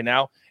doing it right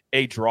now,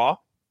 a draw.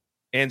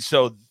 And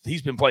so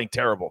he's been playing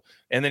terrible.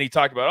 And then he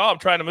talked about, I'm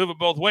trying to move it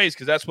both ways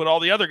because that's what all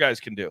the other guys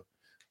can do.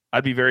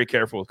 I'd be very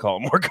careful with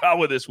calling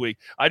Morikawa this week.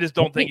 I just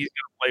don't think he's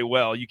going to play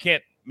well. You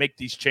can't make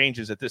these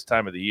changes at this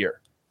time of the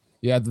year.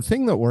 Yeah, the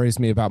thing that worries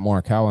me about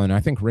Morikawa, and I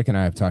think Rick and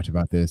I have talked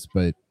about this,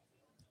 but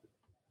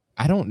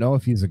I don't know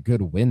if he's a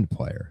good wind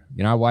player.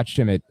 I watched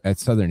him at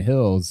Southern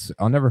Hills.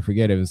 I'll never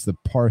forget. It was the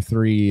par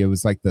 3. It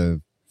was like the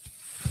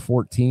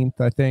 14th,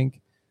 I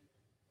think.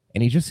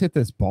 And he just hit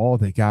this ball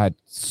that got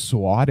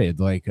swatted,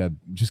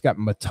 just got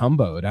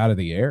matumboed out of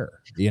the air,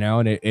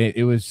 and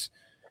it was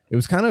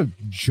kind of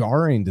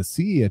jarring to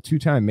see a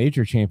 2-time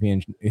major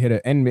champion hit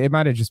it. And it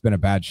might've just been a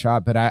bad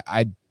shot, but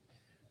I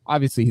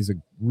obviously he's a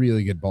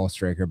really good ball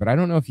striker, but I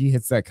don't know if he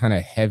hits that kind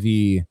of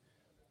heavy,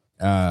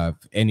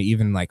 and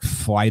even like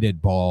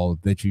flighted ball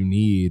that you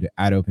need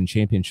at Open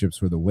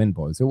Championships where the wind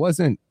blows. It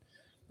wasn't,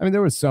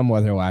 there was some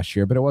weather last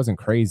year, but it wasn't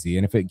crazy.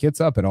 And if it gets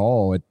up at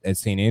all at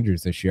St.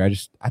 Andrews this year,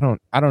 I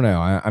don't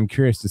know. I'm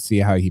curious to see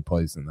how he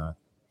plays in that.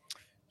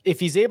 If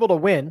he's able to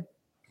win,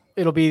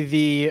 It'll be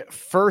the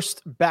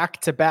first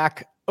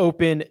back-to-back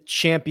Open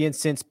champion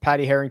since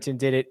Patty Harrington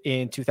did it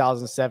in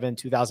 2007,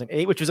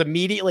 2008, which was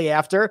immediately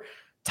after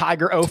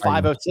Tiger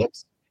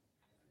 0506.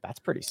 That's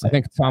pretty sick. I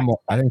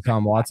think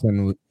Tom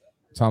Watson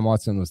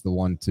was the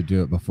one to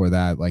do it before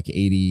that, like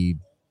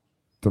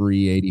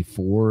 83,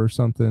 84 or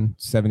something,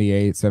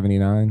 78,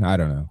 79. I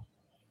don't know.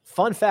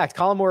 Fun fact,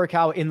 Colin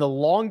Morikawa in the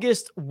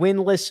longest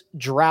winless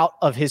drought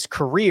of his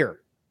career.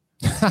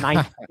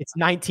 It's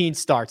 19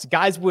 starts.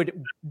 Guys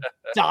would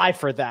die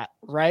for that,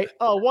 right?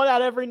 Oh, 1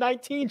 out of every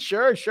 19.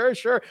 Sure.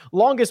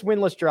 Longest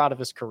winless drought of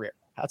his career.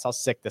 That's how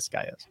sick this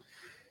guy is.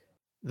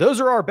 Those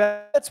are our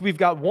bets. We've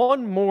got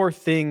one more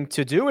thing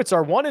to do. It's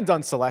our one and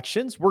done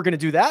selections. We're going to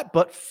do that.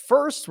 But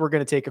first, we're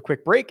going to take a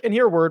quick break and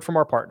hear a word from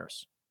our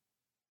partners.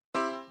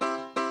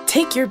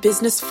 Take your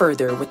business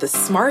further with the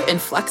smart and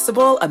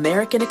flexible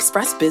American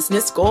Express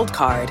Business Gold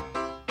Card.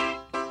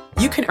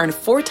 You can earn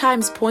 4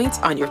 times points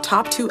on your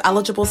top 2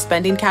 eligible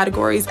spending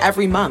categories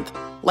every month,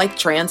 like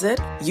transit,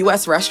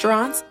 U.S.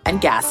 restaurants, and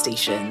gas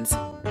stations.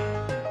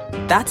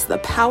 That's the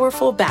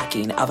powerful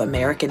backing of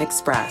American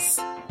Express.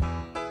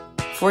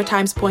 4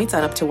 times points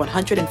on up to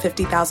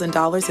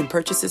 $150,000 in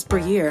purchases per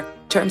year.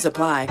 Terms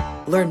apply.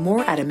 Learn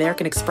more at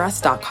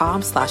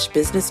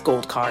americanexpress.com/business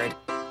gold card.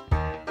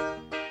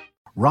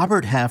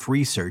 Robert Half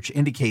research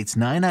indicates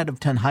 9 out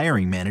of 10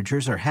 hiring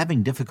managers are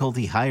having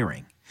difficulty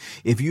hiring.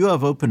 If you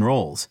have open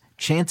roles,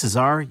 chances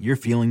are you're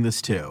feeling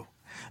this too.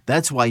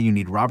 That's why you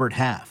need Robert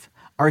Half.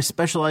 Our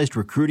specialized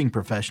recruiting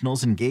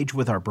professionals engage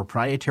with our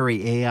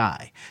proprietary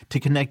AI to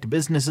connect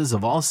businesses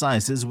of all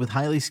sizes with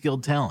highly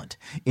skilled talent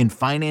in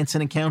finance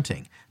and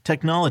accounting,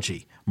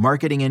 technology,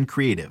 marketing and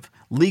creative,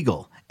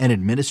 legal, and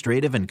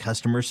administrative and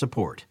customer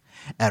support.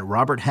 At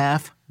Robert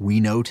Half, we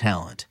know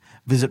talent.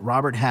 Visit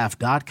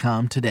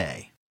roberthalf.com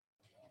today.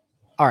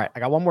 All right, I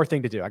got one more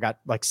thing to do. I got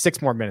like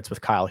 6 more minutes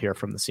with Kyle here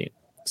from the scene.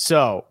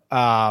 So,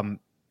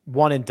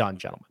 one and done,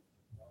 gentlemen.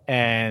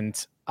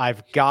 And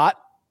I've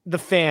got the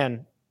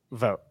fan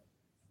vote.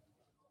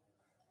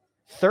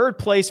 3rd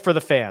place for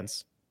the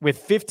fans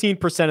with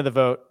 15% of the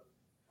vote,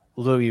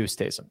 Louis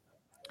Oosthuizen.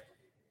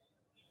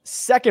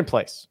 2nd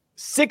place,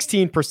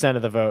 16%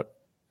 of the vote,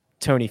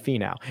 Tony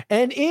Finau.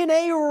 And in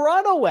a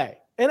runaway,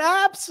 an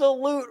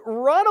absolute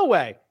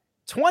runaway,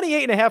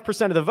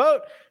 28.5% of the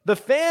vote, the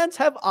fans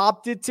have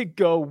opted to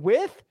go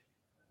with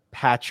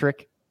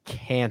Patrick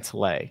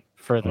Cantlay.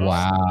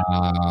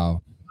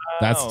 Wow.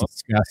 That's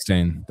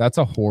disgusting. That's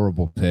a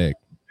horrible pick.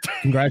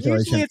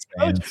 Congratulations.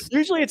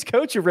 Usually it's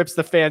Coach who rips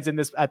the fans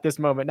at this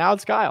moment. Now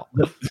it's Kyle.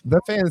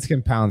 The fans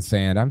can pound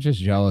sand. I'm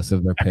just jealous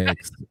of their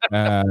picks.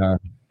 You're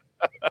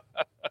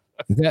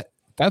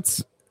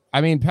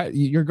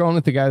going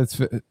with the guy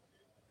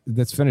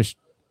that's finished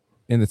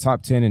in the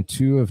top 10 in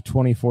 2 of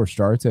 24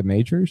 starts at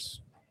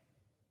majors.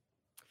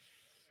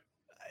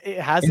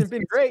 It hasn't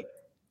been great.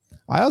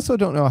 I also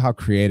don't know how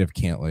creative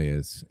Cantlay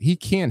is. He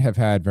can't have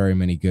had very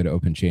many good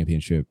Open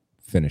Championship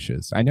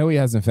finishes. I know he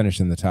hasn't finished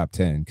in the top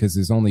 10 because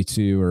his only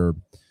 2 are,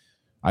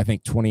 I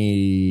think,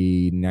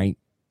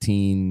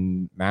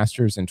 2019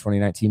 Masters and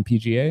 2019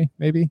 PGA,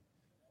 maybe.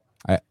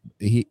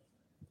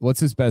 What's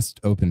his best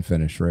Open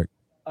finish, Rick?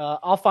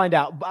 I'll find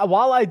out.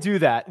 While I do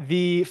that,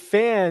 the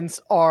fans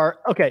are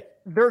okay.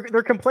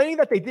 They're complaining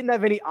that they didn't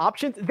have any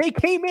options. They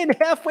came in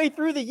halfway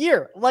through the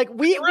year. Like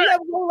we have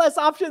no less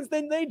options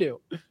than they do.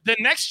 Then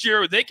next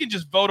year they can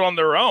just vote on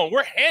their own.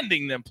 We're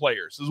handing them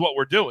players is what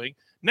we're doing.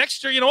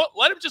 Next year, you know what?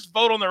 Let them just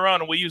vote on their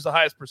own and we'll use the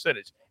highest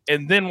percentage.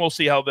 And then we'll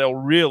see how they'll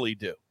really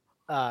do.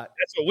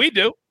 That's what we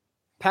do.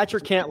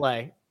 Patrick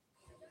Cantlay,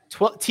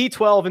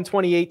 T12 in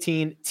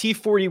 2018,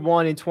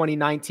 T41 in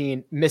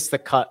 2019, missed the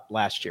cut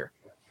last year.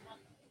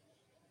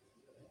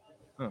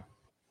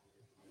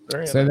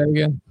 Say that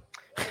again.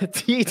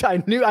 I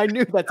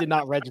knew that did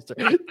not register.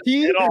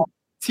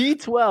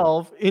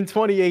 T12 in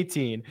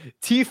 2018,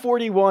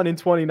 T41 in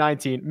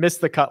 2019,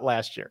 missed the cut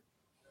last year.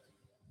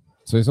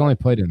 So he's only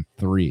played in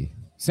 3.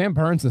 Sam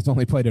Burns has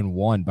only played in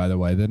 1, by the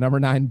way. The number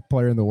 9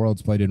 player in the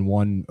world's played in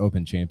 1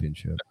 Open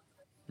Championship.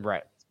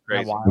 Right.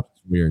 Crazy.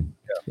 Weird.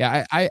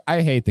 Yeah, I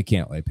hate the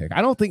Cantlay pick.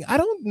 I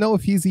don't know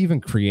if he's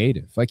even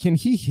creative. Like, can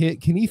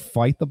he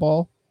fight the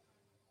ball?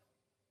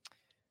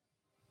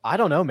 I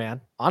don't know,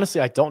 man.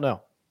 Honestly, I don't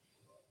know.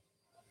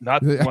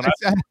 Not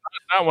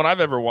when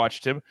I've ever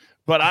watched him.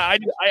 But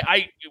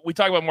we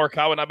talk about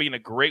Morikawa not being a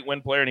great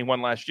win player, and he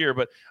won last year.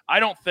 But I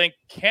don't think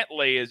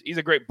Cantlay he's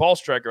a great ball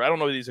striker. I don't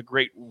know if he's a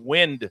great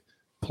wind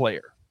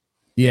player.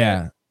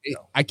 Yeah,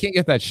 I can't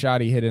get that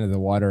shot he hit into the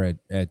water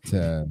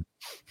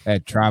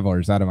at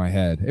Travelers out of my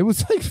head. It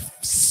was like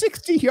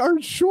 60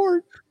 yards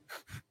short.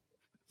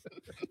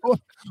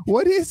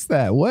 What is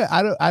that? What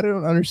I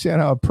don't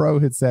understand how a pro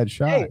hits that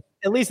shot. Hey,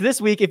 at least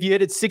this week, if you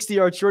hit it 60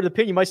 yards short of the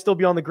pin, you might still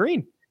be on the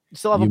green. You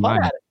still have a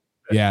putt at it.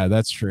 Yeah,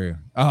 that's true.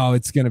 Oh,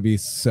 it's going to be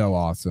so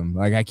awesome.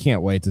 Like, I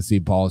can't wait to see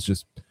balls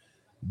just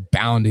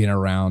bounding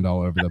around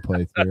all over the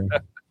place here.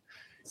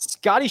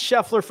 Scotty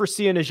Scheffler for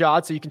Sia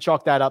Nejad, so you can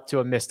chalk that up to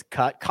a missed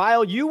cut.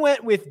 Kyle, you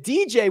went with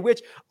DJ,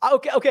 which,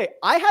 okay.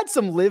 I had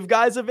some live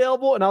guys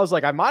available, and I was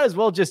like, I might as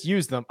well just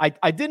use them.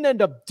 I didn't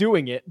end up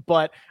doing it,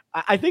 but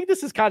I think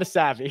this is kind of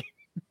savvy.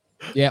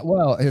 Yeah,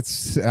 well,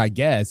 I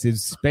guess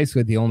it's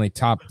basically the only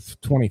top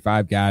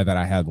 25 guy that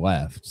I had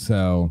left.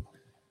 So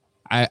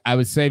I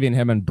was saving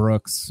him and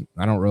Brooks.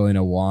 I don't really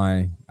know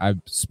why. I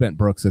spent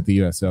Brooks at the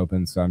US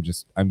Open, so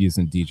I'm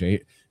using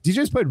DJ.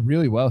 DJ's played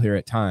really well here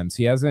at times.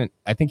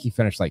 I think he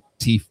finished like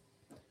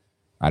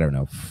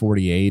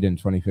 48 in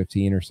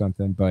 2015 or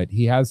something, but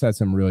he has had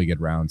some really good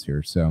rounds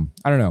here. So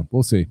I don't know.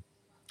 We'll see.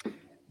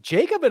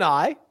 Jacob and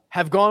I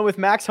have gone with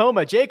Max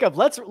Homa. Jacob,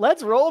 let's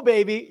roll,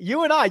 baby.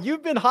 You and I,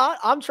 you've been hot.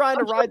 I'm trying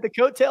to ride the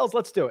coattails.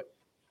 Let's do it.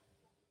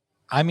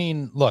 I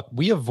mean, look,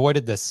 we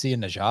avoided the Sia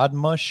Nejad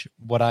mush.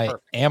 What I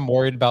am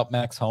worried about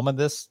Max Homa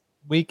this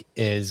week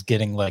is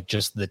getting like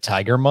just the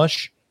Tiger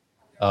mush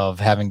of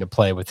having to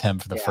play with him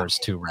for the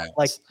first 2 rounds.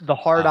 Like the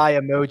hard eye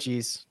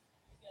emojis.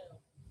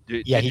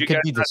 Did he could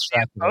be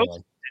distracted.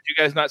 Did you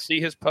guys not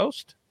see his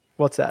post?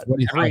 What's that?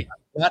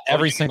 Not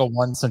every single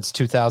one since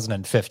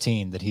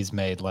 2015 that he's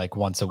made like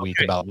once a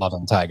week about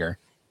loving Tiger.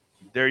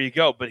 There you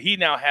go. But he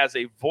now has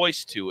a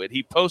voice to it.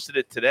 He posted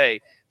it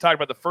today, talking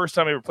about the first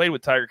time he ever played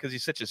with Tiger because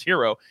he's such his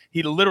hero.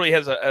 He literally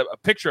has a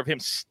picture of him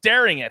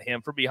staring at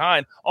him from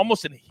behind,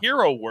 almost in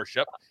hero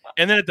worship.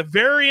 And then at the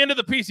very end of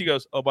the piece, he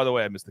goes, "Oh, by the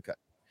way, I missed the cut."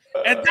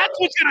 And that's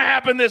what's going to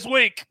happen this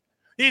week.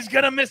 He's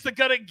going to miss the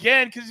cut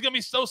again because he's going to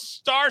be so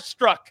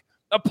starstruck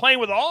of playing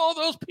with all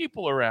those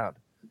people around.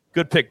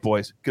 Good pick,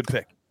 boys. Good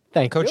pick.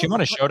 Thank Coach, you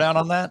want a showdown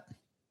on that?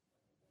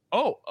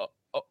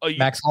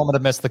 Max Homa to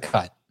miss the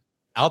cut.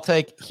 I'll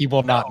take he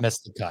will not miss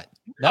the cut.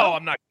 No,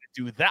 I'm not going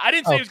to do that. I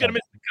didn't say he was going to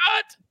miss the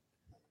cut.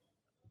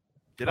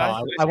 Did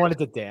I? I wanted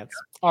to dance.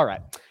 All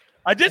right.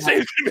 I did say he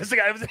was going to miss the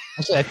cut.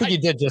 Actually, I think you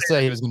did just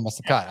say he was going to miss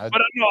the cut.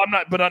 But no, I'm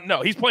not. But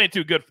no, he's playing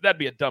too good. That'd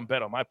be a dumb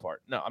bet on my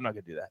part. No, I'm not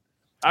going to do that.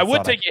 I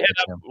would take you head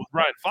up with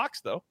Ryan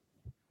Fox, though.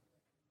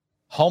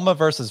 Homa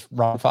versus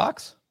Ron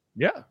Fox?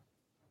 Yeah.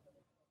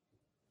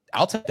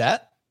 I'll take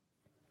that.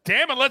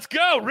 Damn it, let's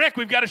go. Rick,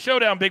 we've got a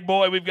showdown, big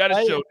boy. We've got a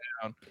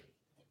showdown.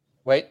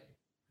 Wait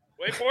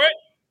for it.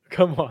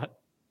 Come on.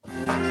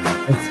 Come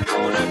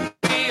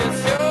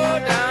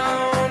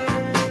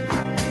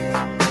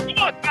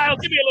on, Kyle.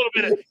 Give me a little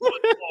bit of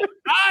football.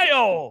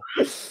 Kyle.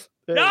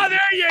 No,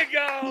 there you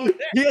go.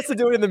 He has to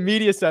do it in the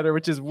media center,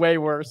 which is way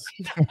worse.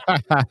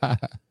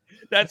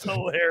 That's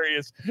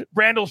hilarious.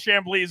 Brandel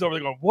Chambly is over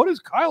there going, "What is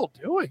Kyle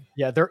doing?"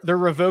 Yeah, they're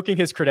revoking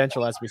his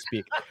credential as we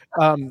speak.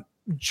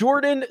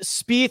 Jordan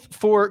Spieth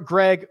for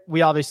Greg.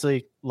 We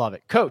obviously love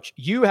it. Coach,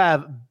 you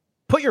have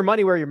put your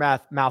money where your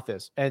mouth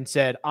is and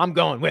said, "I'm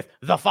going with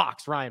the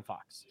Fox, Ryan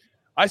Fox."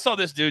 I saw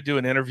this dude do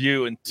an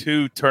interview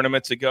 2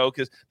 tournaments ago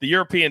because the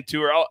European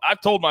Tour,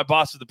 I've told my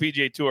boss of the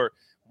PGA Tour,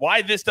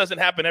 why this doesn't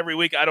happen every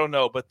week, I don't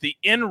know. But the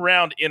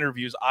in-round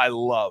interviews I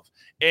love.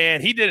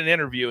 And he did an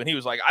interview, and he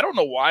was like, "I don't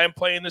know why I'm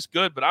playing this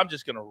good, but I'm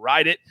just going to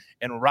ride it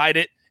and ride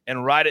it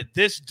and ride it."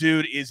 This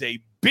dude is a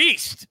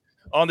beast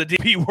on the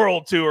DP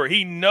World Tour.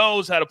 He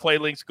knows how to play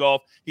links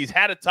golf. He's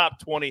had a top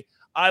 20.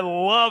 I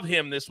love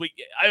him this week.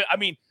 I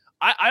mean,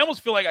 I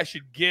almost feel like I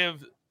should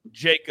give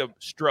Jacob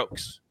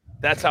strokes.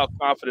 That's how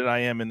confident I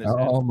am in this.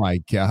 Oh, my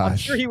gosh. I'm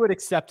sure he would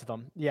accept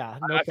them. Yeah.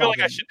 I feel like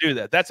I should do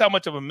that. That's how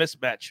much of a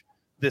mismatch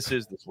this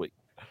is this week.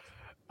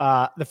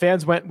 The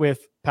fans went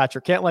with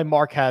Patrick Cantlay.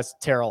 Mark has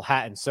Terrell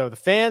Hatton. So the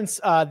fans,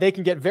 they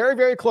can get very,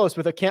 very close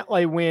with a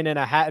Cantlay win and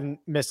a Hatton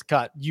missed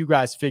cut. You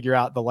guys figure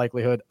out the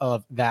likelihood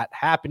of that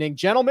happening.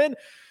 Gentlemen,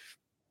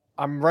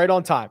 I'm right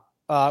on time.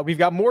 We've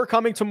got more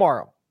coming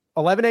tomorrow.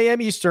 11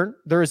 a.m. Eastern,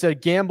 there is a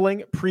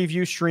gambling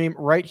preview stream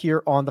right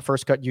here on the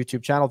First Cut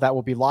YouTube channel that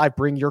will be live.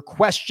 Bring your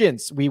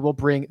questions. We will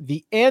bring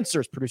the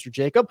answers. Producer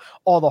Jacob,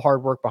 all the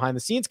hard work behind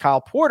the scenes. Kyle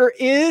Porter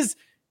is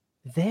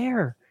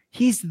there.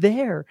 He's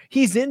there.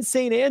 He's in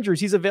St.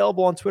 Andrews. He's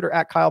available on Twitter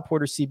at Kyle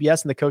Porter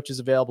CBS, and the coach is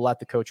available at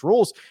The Coach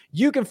Rules.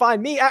 You can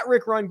find me at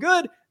Rick Run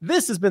Good.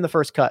 This has been the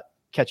First Cut.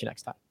 Catch you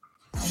next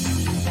time.